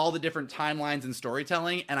all the different timelines and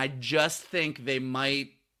storytelling. And I just think they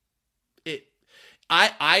might.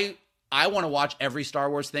 I want to watch every Star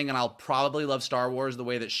Wars thing, and I'll probably love Star Wars the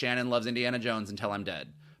way that Shannon loves Indiana Jones until I'm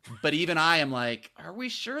dead. But even I am like, are we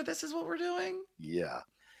sure this is what we're doing? Yeah.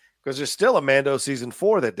 Because there's still a Mando season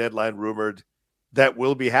 4 that Deadline rumored that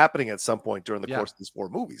will be happening at some point during the course of these 4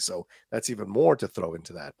 movies. So that's even more to throw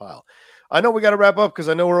into that pile. I know we got to wrap up because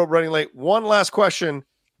I know we're running late. One last question.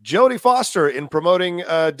 Jodie Foster, in promoting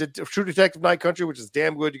True Detective Night Country, which is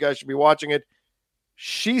damn good. You guys should be watching it.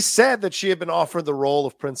 She said that she had been offered the role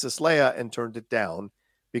of Princess Leia and turned it down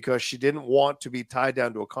because she didn't want to be tied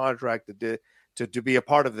down to a contract to be a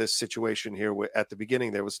part of this situation here at the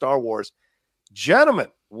beginning there with Star Wars. Gentlemen,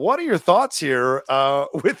 what are your thoughts here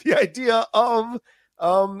with the idea of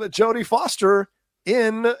Jodie Foster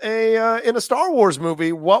in a Star Wars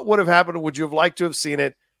movie? What would have happened? Would you have liked to have seen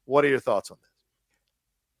it? What are your thoughts on this?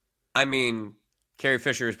 I mean, Carrie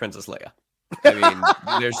Fisher is Princess Leia. I mean,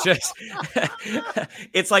 there's just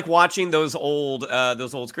it's like watching those old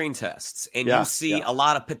screen tests, and you see a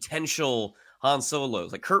lot of potential Han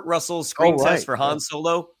Solos. Like Kurt Russell's screen test for Han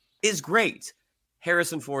Solo is great.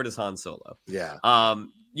 Harrison Ford is Han Solo. Yeah.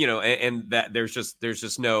 And that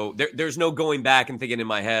there's no going back and thinking in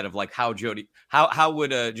my head of like how would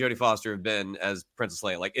Jodie Foster have been as Princess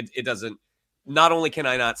Leia? Like it doesn't. Not only can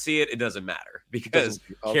I not see it, it doesn't matter because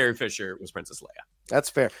Carrie Fisher was Princess Leia. That's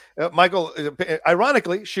fair. Michael,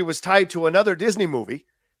 ironically, she was tied to another Disney movie,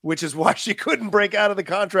 which is why she couldn't break out of the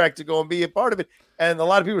contract to go and be a part of it. And a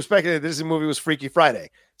lot of people speculated this movie was Freaky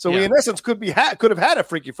Friday. So we, in essence, could have had a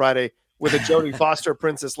Freaky Friday with a Jodie Foster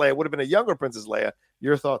Princess Leia. It would have been a younger Princess Leia.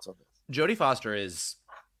 Your thoughts on this? Jodie Foster is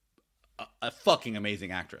a fucking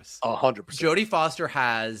amazing actress. 100%. Jodie Foster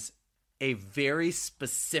has a very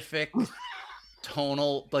specific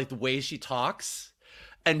tonal, like the way she talks.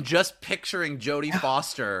 And just picturing Jodie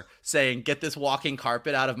Foster saying, "Get this walking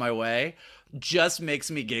carpet out of my way," just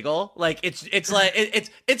makes me giggle. Like it's like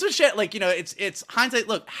it's a shit. Like, it's hindsight.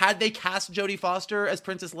 Look, had they cast Jodie Foster as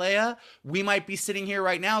Princess Leia, we might be sitting here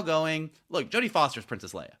right now going, "Look, Jodie Foster's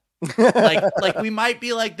Princess Leia." like we might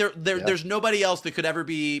be like, there's nobody else that could ever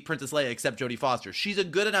be Princess Leia except Jodie Foster. She's a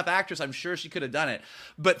good enough actress. I'm sure she could have done it.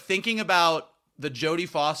 But thinking about the Jodie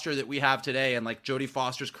Foster that we have today, and like Jodie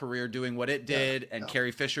Foster's career doing what it did, and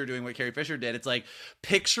Carrie Fisher doing what Carrie Fisher did, it's like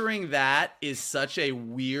picturing that is such a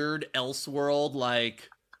weird Elseworld, like,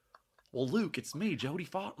 well, Luke, it's me, Jodie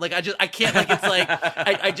Foster. Like, I can't, like, it's like,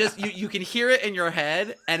 I just, you can hear it in your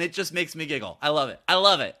head, and it just makes me giggle. I love it.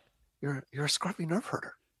 You're a scruffy nerve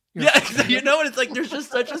herder. And it's like, there's just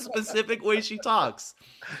such a specific way she talks.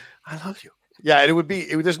 I love you. Yeah, and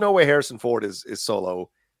there's no way Harrison Ford is Solo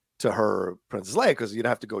to her Princess Leia, because you'd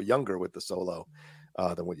have to go younger with the Solo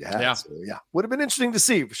than what you had. Yeah. So, would have been interesting to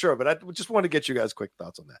see for sure. But I just wanted to get you guys quick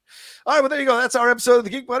thoughts on that. All right, well, there you go. That's our episode of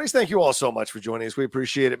the Geek Buddies. Thank you all so much for joining us. We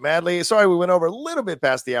appreciate it madly. Sorry we went over a little bit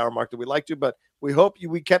past the hour mark that we'd like to, but we hope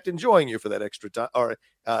we kept enjoying you for that extra time, or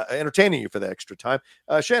entertaining you for that extra time.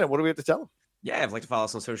 Shannon, what do we have to tell them? Yeah, if you'd like to follow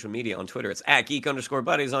us on social media, on Twitter, it's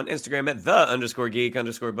 @geek_buddies, on Instagram at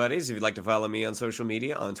 @the_geek_buddies. If you'd like to follow me on social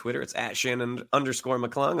media, on Twitter, it's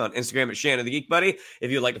 @Shannon_McClung, on Instagram at Shannon the Geek Buddy.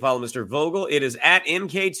 If you'd like to follow Mr. Vogel, it is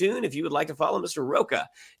 @MKToon. If you would like to follow Mr. Roca,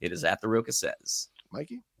 it is @TheRocaSays.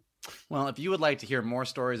 Mikey? Well, if you would like to hear more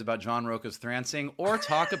stories about John Roca's Thrancing, or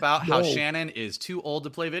talk about how Shannon is too old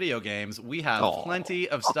to play video games, we have plenty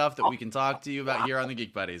of stuff that we can talk to you about here on the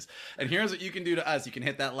Geek Buddies. And here's what you can do to us. You can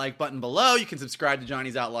hit that like button below. You can subscribe to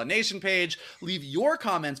Johnny's Outlaw Nation page. Leave your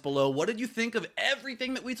comments below. What did you think of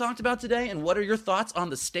everything that we talked about today? And what are your thoughts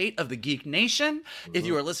on the state of the Geek Nation? If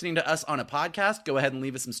you are listening to us on a podcast, go ahead and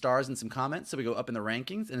leave us some stars and some comments so we go up in the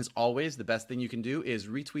rankings. And as always, the best thing you can do is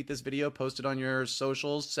retweet this video, post it on your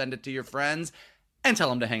socials, send it to your friends, and tell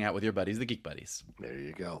them to hang out with your buddies, the Geek Buddies. There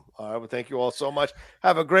you go. All right, well, thank you all so much.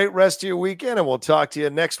 Have a great rest of your weekend, and we'll talk to you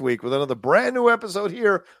next week with another brand new episode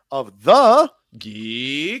here of the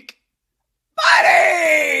Geek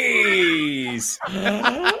Buddies.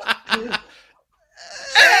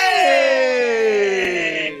 Hey!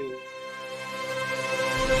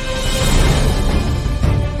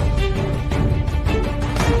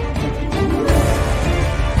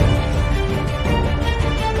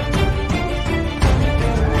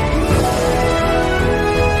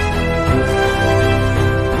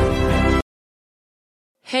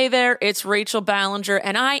 Hey there, it's Rachel Ballinger,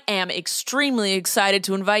 and I am extremely excited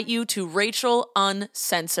to invite you to Rachel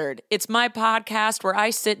Uncensored. It's my podcast where I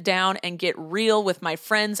sit down and get real with my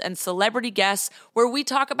friends and celebrity guests, where we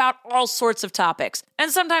talk about all sorts of topics. And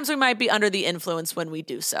sometimes we might be under the influence when we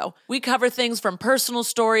do so. We cover things from personal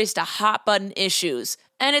stories to hot button issues.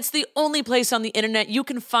 And it's the only place on the internet you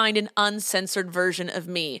can find an uncensored version of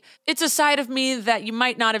me. It's a side of me that you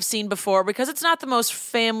might not have seen before because it's not the most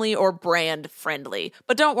family or brand friendly.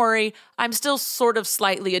 But don't worry, I'm still sort of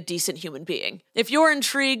slightly a decent human being. If you're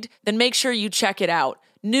intrigued, then make sure you check it out.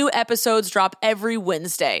 New episodes drop every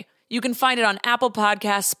Wednesday. You can find it on Apple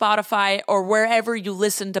Podcasts, Spotify, or wherever you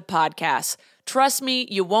listen to podcasts. Trust me,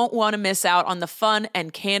 you won't want to miss out on the fun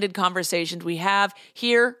and candid conversations we have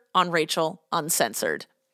here on Rachel Uncensored.